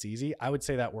out when it's easy. I would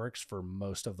say that works for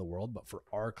most of the world, but for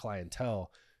our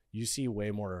clientele, you see way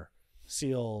more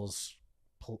SEALs,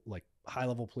 like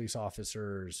high-level police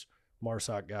officers,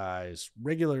 MARSOC guys,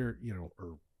 regular, you know,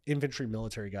 or infantry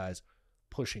military guys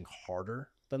pushing harder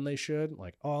than they should.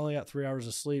 Like, oh, I only got 3 hours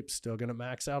of sleep, still going to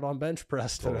max out on bench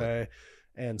press today.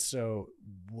 And so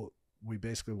what we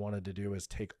basically wanted to do is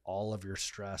take all of your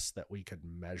stress that we could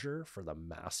measure for the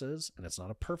masses, and it's not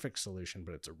a perfect solution,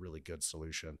 but it's a really good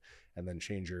solution, and then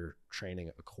change your training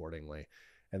accordingly.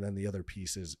 And then the other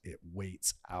piece is it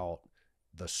weights out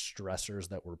the stressors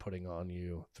that we're putting on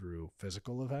you through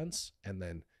physical events, and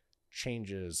then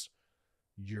changes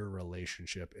your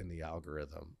relationship in the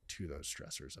algorithm to those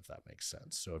stressors, if that makes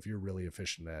sense. So if you're really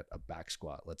efficient at a back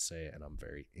squat, let's say, and I'm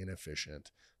very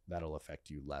inefficient, that'll affect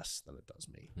you less than it does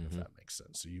me, if that makes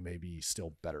sense. So you may be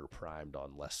still better primed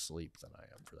on less sleep than I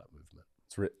am for that movement.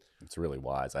 It's really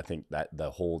wise. I think that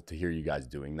to hear you guys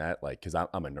doing that, like, because I'm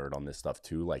a nerd on this stuff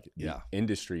too, like the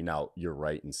industry, now you're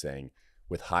right in saying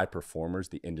with high performers,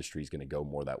 the industry is going to go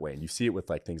more that way. And you see it with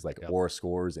like things like aura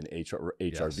scores and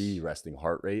HRV, resting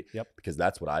heart rate, because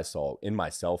that's what I saw in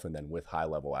myself. And then with high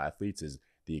level athletes is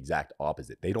the exact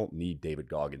opposite. They don't need David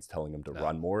Goggins telling them to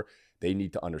run more. They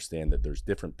need to understand that there's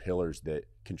different pillars that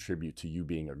contribute to you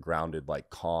being a grounded, like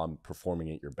calm, performing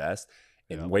at your best.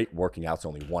 And working out's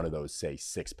only one of those, say,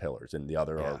 6 pillars, and the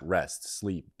other are rest,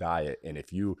 sleep, diet. And if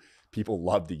people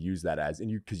love to use that as,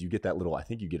 because you get that little, I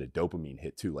think you get a dopamine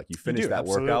hit too. Like you finish that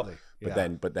workout,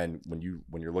 but then when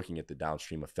you're looking at the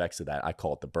downstream effects of that, I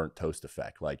call it the burnt toast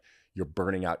effect. Like you're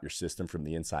burning out your system from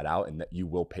the inside out, and that you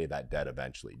will pay that debt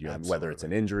eventually. Whether it's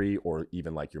an injury or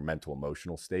even like your mental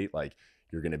emotional state, like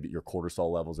your cortisol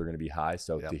levels are going to be high.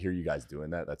 So to hear you guys doing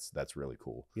that, that's really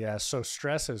cool. Yeah. So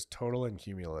stress is total and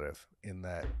cumulative in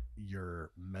that your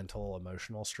mental,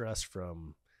 emotional stress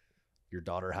from your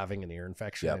daughter having an ear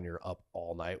infection and you're up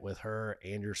all night with her,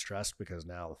 and you're stressed because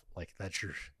now like that's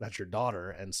your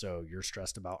daughter. And so you're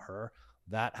stressed about her.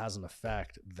 that has an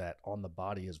effect that on the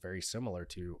body is very similar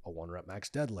to a 1-rep max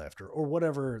deadlift or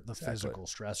whatever the physical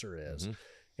stressor is.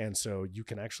 And so you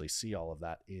can actually see all of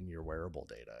that in your wearable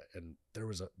data. And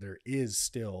there is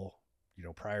still, you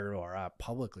know, prior to our app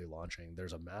publicly launching,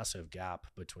 there's a massive gap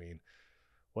between,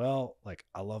 well, like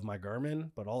I love my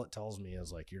Garmin, but all it tells me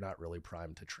is like, you're not really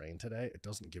primed to train today. It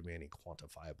doesn't give me any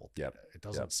quantifiable data. It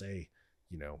doesn't say,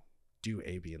 you know, do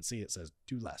A, B, and C. It says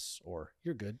do less, or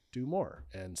you're good, do more.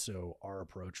 And so our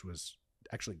approach was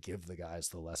actually give the guys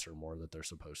the less or more that they're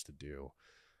supposed to do.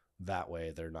 That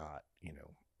way they're not, you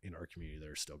know, in our community,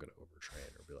 they're still going to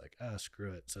overtrain or be like,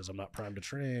 screw it. Says I'm not primed to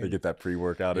train. They get that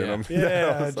pre-workout in them.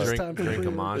 Yeah. Drink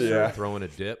a Monster, throw in a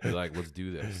dip. Be like, let's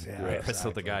do this. Yeah, right? That's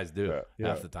what the guys do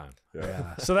half the time.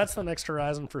 Yeah. So that's the next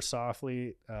horizon for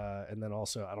Soflete. And then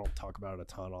also, I don't talk about it a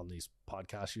ton on these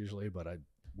podcasts usually, but I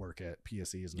work at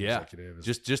PSE as an executive.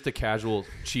 Just a casual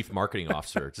chief marketing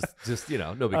officer. just you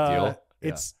know, no big deal.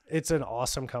 It's an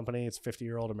awesome company. It's a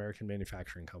 50-year-old American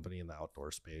manufacturing company in the outdoor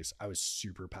space. I was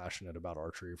super passionate about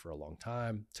archery for a long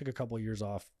time. Took a couple of years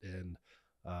off in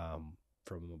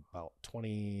from about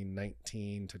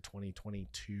 2019 to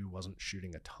 2022, wasn't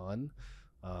shooting a ton.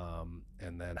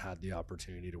 And then had the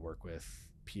opportunity to work with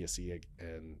PSE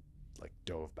and like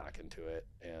dove back into it.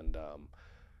 And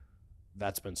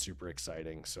that's been super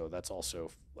exciting. So that's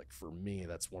also like, for me,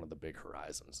 that's one of the big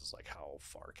horizons is like, how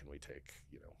far can we take,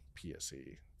 you know,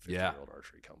 PSE, 50-year-old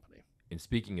archery company. And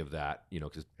speaking of that, you know,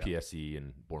 because PSE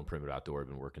and Born Primitive Outdoor have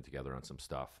been working together on some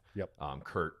stuff.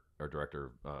 Kurt, our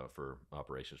director for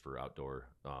operations for outdoor,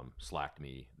 slacked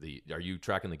me. Are you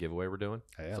tracking the giveaway we're doing?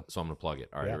 I am. So I'm going to plug it.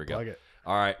 All right, here we go. Plug it.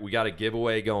 All right, we got a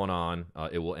giveaway going on.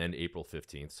 It will end April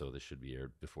 15th, so this should be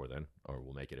aired before then, or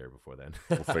we'll make it air before then.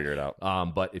 We'll figure it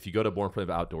out. But if you go to Born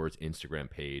Primitive Outdoors Instagram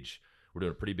page, we're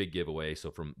doing a pretty big giveaway.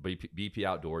 So from BP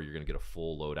Outdoor, you're going to get a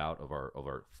full loadout of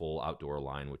our full outdoor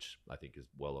line, which I think is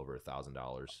well over $1,000.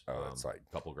 Oh, it's like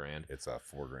a couple grand. It's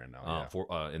 $4,000 now.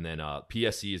 And then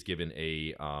PSE is given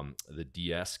the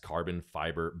DS carbon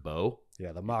fiber bow.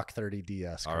 Yeah, the Mach 30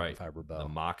 DS carbon fiber bow. The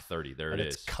Mach 30, there it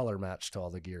is. It's color matched to all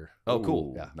the gear. Oh,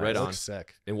 cool. Yeah, right on. Looks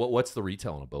sick. And what's the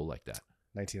retail on a bow like that?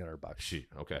 $1,900. Shoot.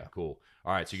 Okay, cool.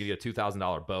 All right, so you're going to get a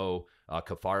 $2,000 bow.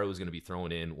 Kafaro is going to be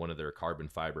throwing in one of their carbon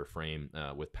fiber frame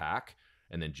with pack.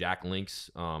 And then Jack Links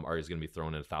is going to be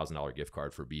throwing in a $1,000 gift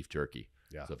card for beef jerky.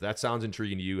 Yeah. So if that sounds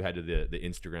intriguing to you, head to the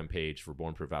Instagram page for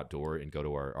Born Primitive Outdoor and go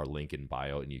to our link in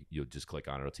bio, and you'll just click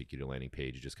on it. It'll take you to a landing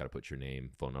page. You just got to put your name,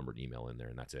 phone number, and email in there,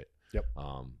 and that's it. Yep.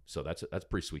 So that's a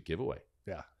pretty sweet giveaway.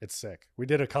 Yeah, it's sick. We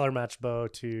did a color match bow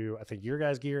to, I think, your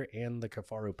guys' gear, and the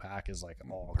Kafaru pack is like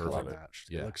all color matched.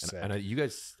 Yeah. It looks sick. And you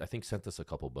guys, I think, sent us a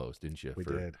couple bows, didn't you? We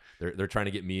did. They're trying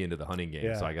to get me into the hunting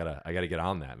game, so I gotta get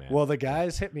on that, man. Well, the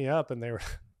guys hit me up, and they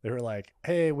were like,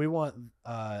 "Hey, we want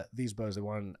these bows. They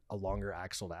want a longer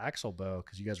axle to axle bow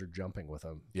because you guys are jumping with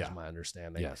them." Is my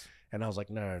understanding. Yes. And I was like,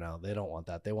 no, they don't want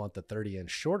that. They want the 30-inch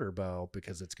shorter bow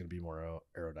because it's going to be more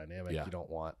aerodynamic. Yeah. You don't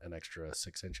want an extra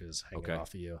 6 inches hanging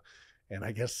off of you. And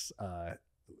I guess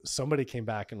somebody came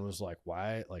back and was like,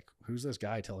 "Why? Like, who's this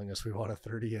guy telling us we want a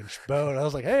 30-inch bow?" And I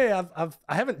was like, "Hey, I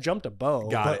haven't jumped a bow,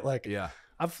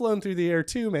 I've flown through the air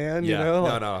too, man. Yeah. You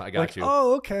know, I got you.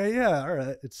 Oh, okay, yeah, all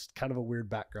right." It's kind of a weird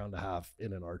background to have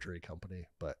in an archery company,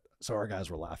 but so our guys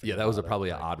were laughing. Yeah, that was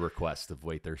probably an odd request of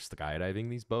they're skydiving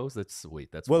these bows. That's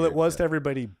well, weird. It was to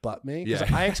everybody but me. Yeah.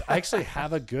 I actually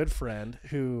have a good friend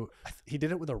who he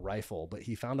did it with a rifle, but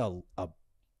he found a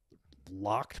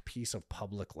locked piece of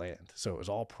public land, so it was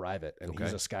all private, and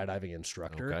he's a skydiving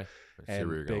instructor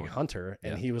and big hunter,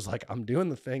 and he was like, "I'm doing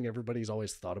the thing everybody's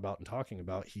always thought about and talking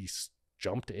about." He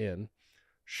jumped in,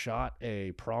 shot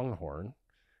a pronghorn,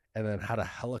 and then had a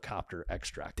helicopter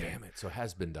extract. Damn it. So it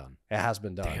has been done. It has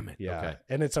been done. Damn it. Yeah. Okay.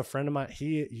 And it's a friend of mine.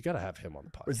 You got to have him on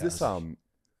the podcast. Was this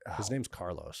his name's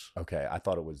Carlos. Okay, I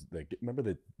thought it was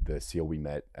remember the SEAL we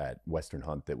met at Western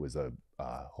Hunt that was a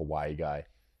Hawaii guy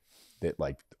that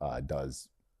does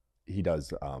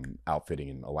outfitting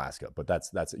in Alaska, but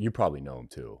that's you probably know him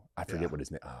too. I forget what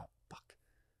his name. Oh, fuck.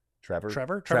 Trevor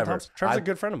Thompson. Trevor's a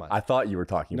good friend of mine. I thought you were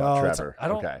talking about Trevor.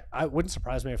 I wouldn't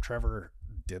surprise me if Trevor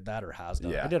did that or has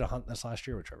done. I did a hunt this last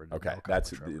year with Trevor. Okay,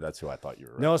 that's who I thought you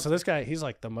were. No, so this guy, he's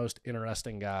like the most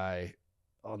interesting guy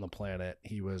on the planet.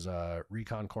 He was a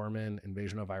Recon corpsman,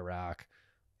 invasion of Iraq,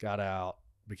 got out,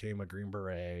 became a Green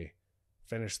Beret,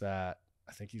 finished that.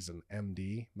 I think he's an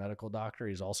MD, medical doctor.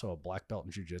 He's also a black belt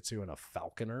in jiu-jitsu and a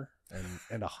falconer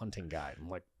and a hunting guide. I'm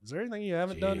like, is there anything you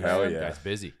haven't done? Hell yeah. That's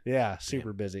busy. Yeah,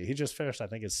 super busy. He just finished, I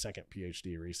think, his second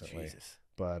PhD recently. Jesus.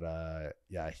 But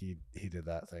yeah, he did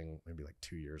that thing maybe like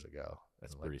 2 years ago.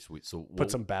 That's pretty sweet. So put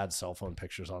some bad cell phone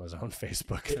pictures on his own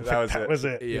Facebook. That was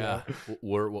it. Yeah.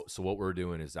 So what we're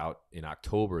doing is out in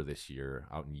October this year,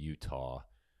 out in Utah.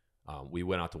 We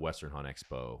went out to Western Hunt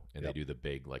Expo, and they do the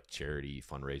big like charity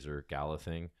fundraiser gala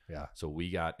thing. Yeah. So we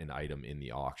got an item in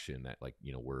the auction that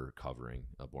we're covering.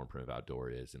 Born Primitive Outdoor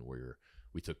is, and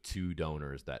we took 2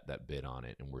 donors that bid on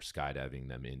it, and we're skydiving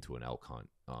them into an elk hunt.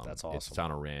 That's awesome. It's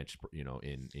on a ranch,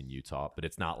 in Utah, but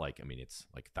it's not like, it's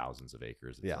like thousands of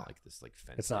acres. It's not like this like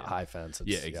fence. It's not high fence.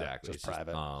 It's, exactly. Just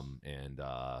private.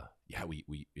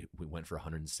 We went for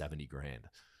 $170,000.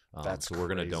 That's so we're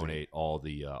going to crazy. donate all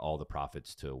the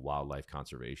profits to wildlife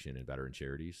conservation and veteran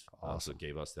charities. Awesome. So it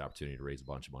gave us the opportunity to raise a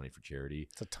bunch of money for charity.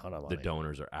 It's a ton of money. The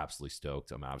donors are absolutely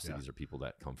stoked. Obviously these are people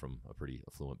that come from a pretty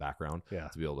affluent background to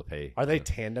be able to pay. Are they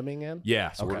tandeming in?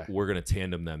 Yeah. So Okay. we're going to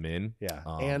tandem them in. Yeah.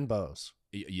 And bows.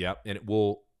 Yep. And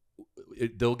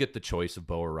they'll get the choice of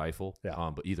bow or rifle.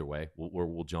 Yeah. But either way,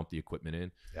 we'll jump the equipment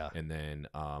in. Yeah. And then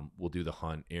we'll do the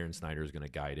hunt. Aaron Snyder is going to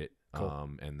guide it. Cool.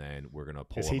 And then we're going to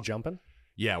pull. Is he jumping?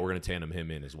 Yeah, we're going to tandem him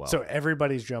in as well. So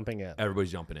everybody's jumping in.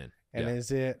 Everybody's jumping in. And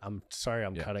is it, I'm sorry,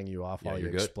 I'm cutting you off while you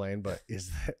you're good. explain, but is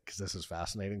that, because this is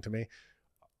fascinating to me,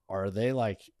 are they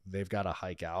like, they've got to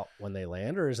hike out when they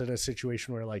land, or is it a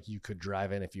situation where like you could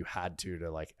drive in if you had to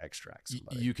like extract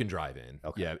somebody? You can drive in.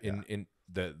 Okay. Yeah. In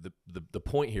the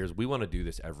point here is we want to do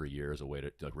this every year as a way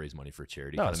to like raise money for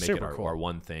charity, No, kind of it's make it super cool. our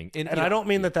one thing. And I don't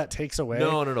mean that takes away.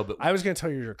 No. But I was going to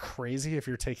tell you you're crazy if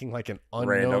you're taking like an unknown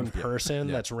Random. person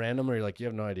that's random, or you're like, you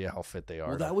have no idea how fit they are.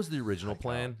 well, that was the original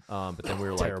plan. But then we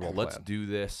were like, Terrible let's plan. do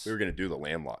this. We were going to do the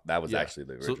land lot. That was actually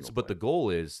the original. But the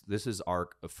goal is this is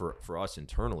for us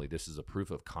internally. This is a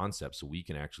proof of concept, so we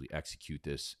can actually execute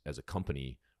this as a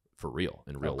company for real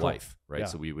in real cool. life, right? Yeah.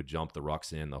 So we would jump the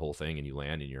rucks in the whole thing, and you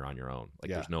land and you're on your own. Like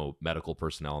Yeah. there's no medical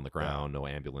personnel on the ground, no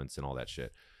ambulance, and all that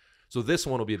shit. So this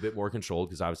one will be a bit more controlled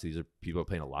because obviously these are people are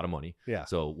paying a lot of money. Yeah.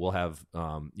 So we'll have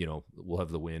we'll have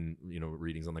the wind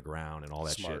readings on the ground and all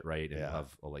that Smart. shit, right? And Yeah.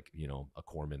 we'll have a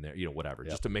corpsman there, whatever,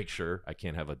 Yep. just to make sure. I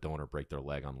can't have a donor break their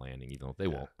leg on landing, even though they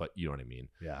won't. But you know what I mean.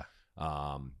 Yeah.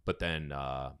 But then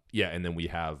and then we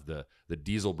have the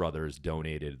Diesel brothers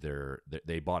donated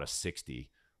they bought a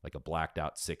 60, like a blacked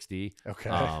out 60. Okay.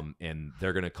 And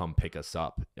they're gonna come pick us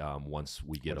up once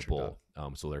we get Once a you're bull.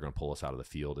 So they're gonna pull us out of the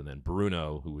field, and then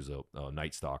Bruno, who was a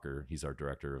night stalker, he's our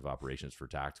director of operations for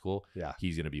tactical. Yeah.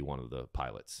 He's gonna be one of the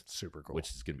pilots. Super cool. Which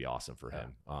is gonna be awesome for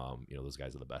him. Those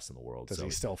guys are the best in the world. Does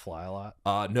he still fly a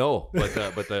lot? No, but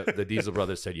the Diesel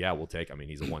brothers said, yeah, we'll take.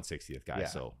 He's a 160th guy, Yeah.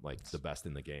 so like the best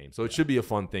in the game. So it should be a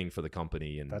fun thing for the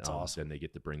company, and That's awesome. Then they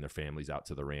get to bring their families out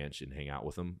to the ranch and hang out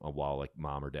with them while like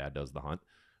mom or dad does the hunt.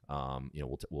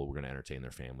 We're going to entertain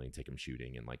their family and take them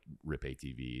shooting and like rip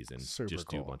ATVs and Super just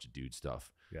do a cool. bunch of dude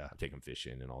stuff. Yeah. Take them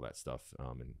fishing and all that stuff.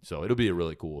 And so it'll be a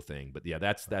really cool thing. But yeah,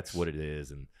 that's what it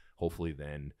is, and hopefully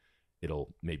then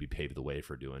it'll maybe pave the way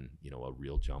for doing a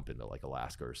real jump into like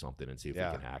Alaska or something and see if we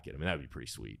can hack it. That'd be pretty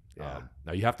sweet. Yeah.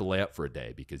 Now you have to lay up for a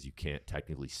day because you can't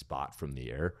technically spot from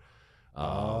the air.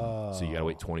 So you gotta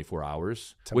wait 24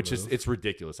 hours, which is it's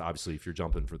ridiculous. Obviously, if you're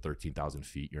jumping for 13,000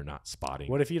 feet, you're not spotting.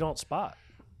 What if you don't spot?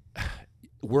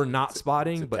 We're not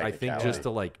spotting, a but I think technicality. just to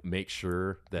like make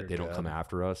sure that You're they don't good. come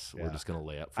after us, we're Yeah. just gonna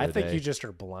lay up for I a think day. you just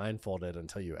are blindfolded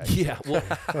until you exit. Yeah, well,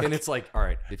 and it's like, all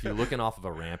right, if you're looking off of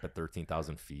a ramp at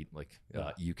 13,000 feet, like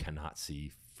you cannot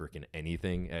see freaking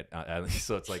anything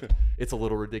so it's like it's a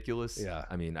little ridiculous. Yeah.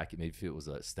 I could maybe if it was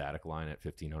a static line at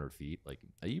 1,500 feet, like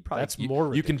you probably That's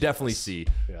more you can ridiculous. definitely see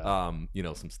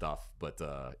Yeah. some stuff. But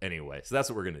anyway, so that's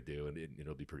what we're gonna do, and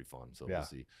it'll be pretty fun. So Yeah. we'll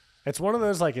see. It's one of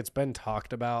those, like, it's been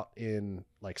talked about in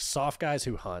like soft guys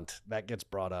who hunt. That gets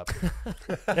brought up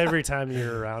every time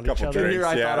you're around each Couple other.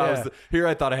 drinks. Here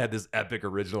I thought I had this epic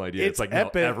original idea. It's like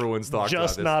epic, no, everyone's talking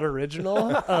just about this. not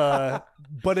original.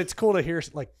 But it's cool to hear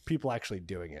like people actually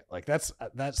doing it. Like that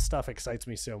stuff excites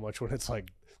me so much when it's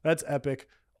like, that's epic,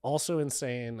 also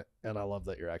insane, and I love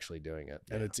that you're actually doing it.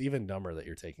 And it's even dumber that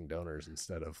you're taking donors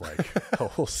instead of like a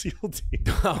whole SEAL team.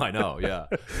 Oh, I know, yeah.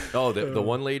 Oh, the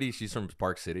one lady, she's from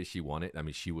Park City. She won it.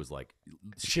 She was like,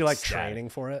 She like ecstatic. training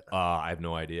for it. I have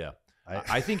no idea.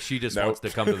 I think she just wants to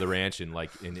come to the ranch and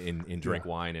like and drink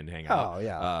wine and hang out. Oh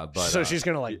yeah. But so she's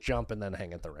gonna like jump and then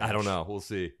hang at the ranch. I don't know. We'll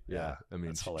see. Yeah.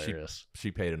 That's hilarious. She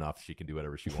paid enough. She can do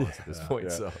whatever she wants at this point. Yeah.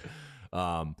 So,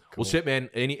 well, shit, man.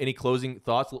 Any closing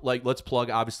thoughts? Like, let's plug.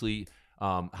 Obviously,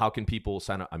 how can people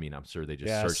sign up? I'm sure they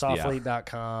just search the app.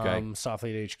 Soflete.com. Okay.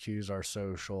 Soflete HQ is our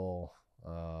social.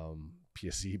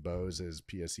 PSE Bows is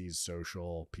PSE's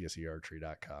social.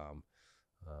 PSEarchery.com.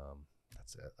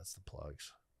 That's it. That's the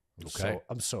plugs.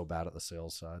 I'm so bad at the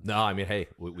sales side. No, I mean, hey,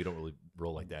 we don't really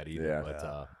roll like that either. Yeah.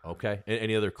 But okay.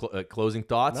 Any other closing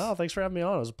thoughts? No, thanks for having me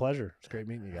on. It was a pleasure. It's great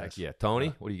meeting you guys. Heck yeah.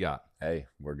 Tony, what do you got? Hey,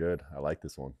 we're good. I like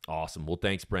this one. Awesome. Well,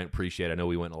 thanks, Brent. Appreciate it. I know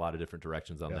we went in a lot of different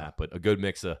directions on that, but a good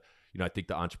mix of, I think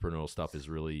the entrepreneurial stuff is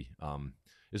really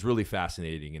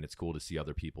fascinating, and it's cool to see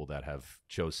other people that have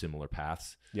chose similar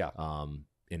paths. Yeah. And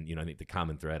I think the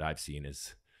common thread I've seen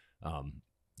is,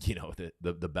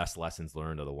 the best lessons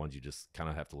learned are the ones you just kind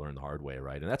of have to learn the hard way,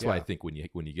 right? And that's why I think when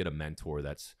you get a mentor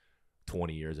that's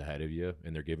 20 years ahead of you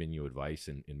and they're giving you advice,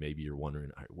 and maybe you're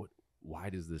wondering, why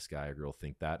does this guy or girl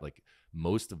think that? Like,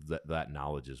 most of that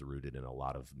knowledge is rooted in a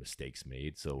lot of mistakes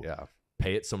made. So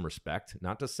pay it some respect.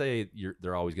 Not to say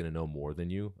they're always going to know more than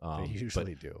you. They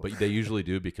usually do. But they usually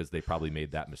do, because they probably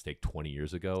made that mistake 20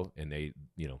 years ago, and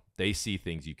they see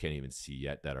things you can't even see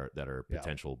yet that are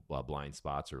potential blind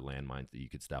spots or landmines that you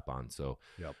could step on. So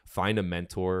find a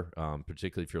mentor,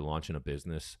 particularly if you're launching a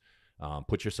business.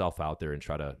 Put yourself out there and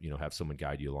try to have someone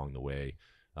guide you along the way.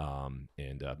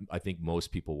 I think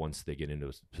most people, once they get into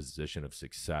a position of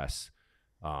success,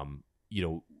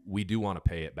 we do want to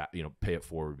pay it back, pay it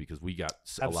forward, because we got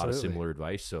a lot of similar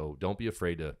advice. So don't be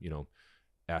afraid to,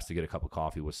 ask to get a cup of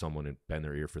coffee with someone and bend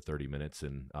their ear for 30 minutes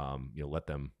and, let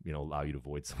them, allow you to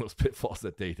avoid some of those pitfalls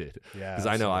that they did. Yeah. Cause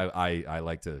I know I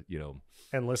like to,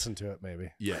 and listen to it maybe.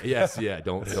 Yeah. Yes. Yeah.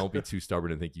 Don't be too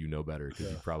stubborn and think you know better,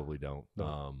 because you probably don't.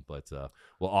 No.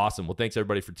 Well, awesome. Well, thanks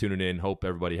everybody for tuning in. Hope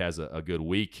everybody has a good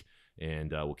week,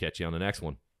 and we'll catch you on the next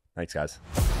one. Thanks, guys.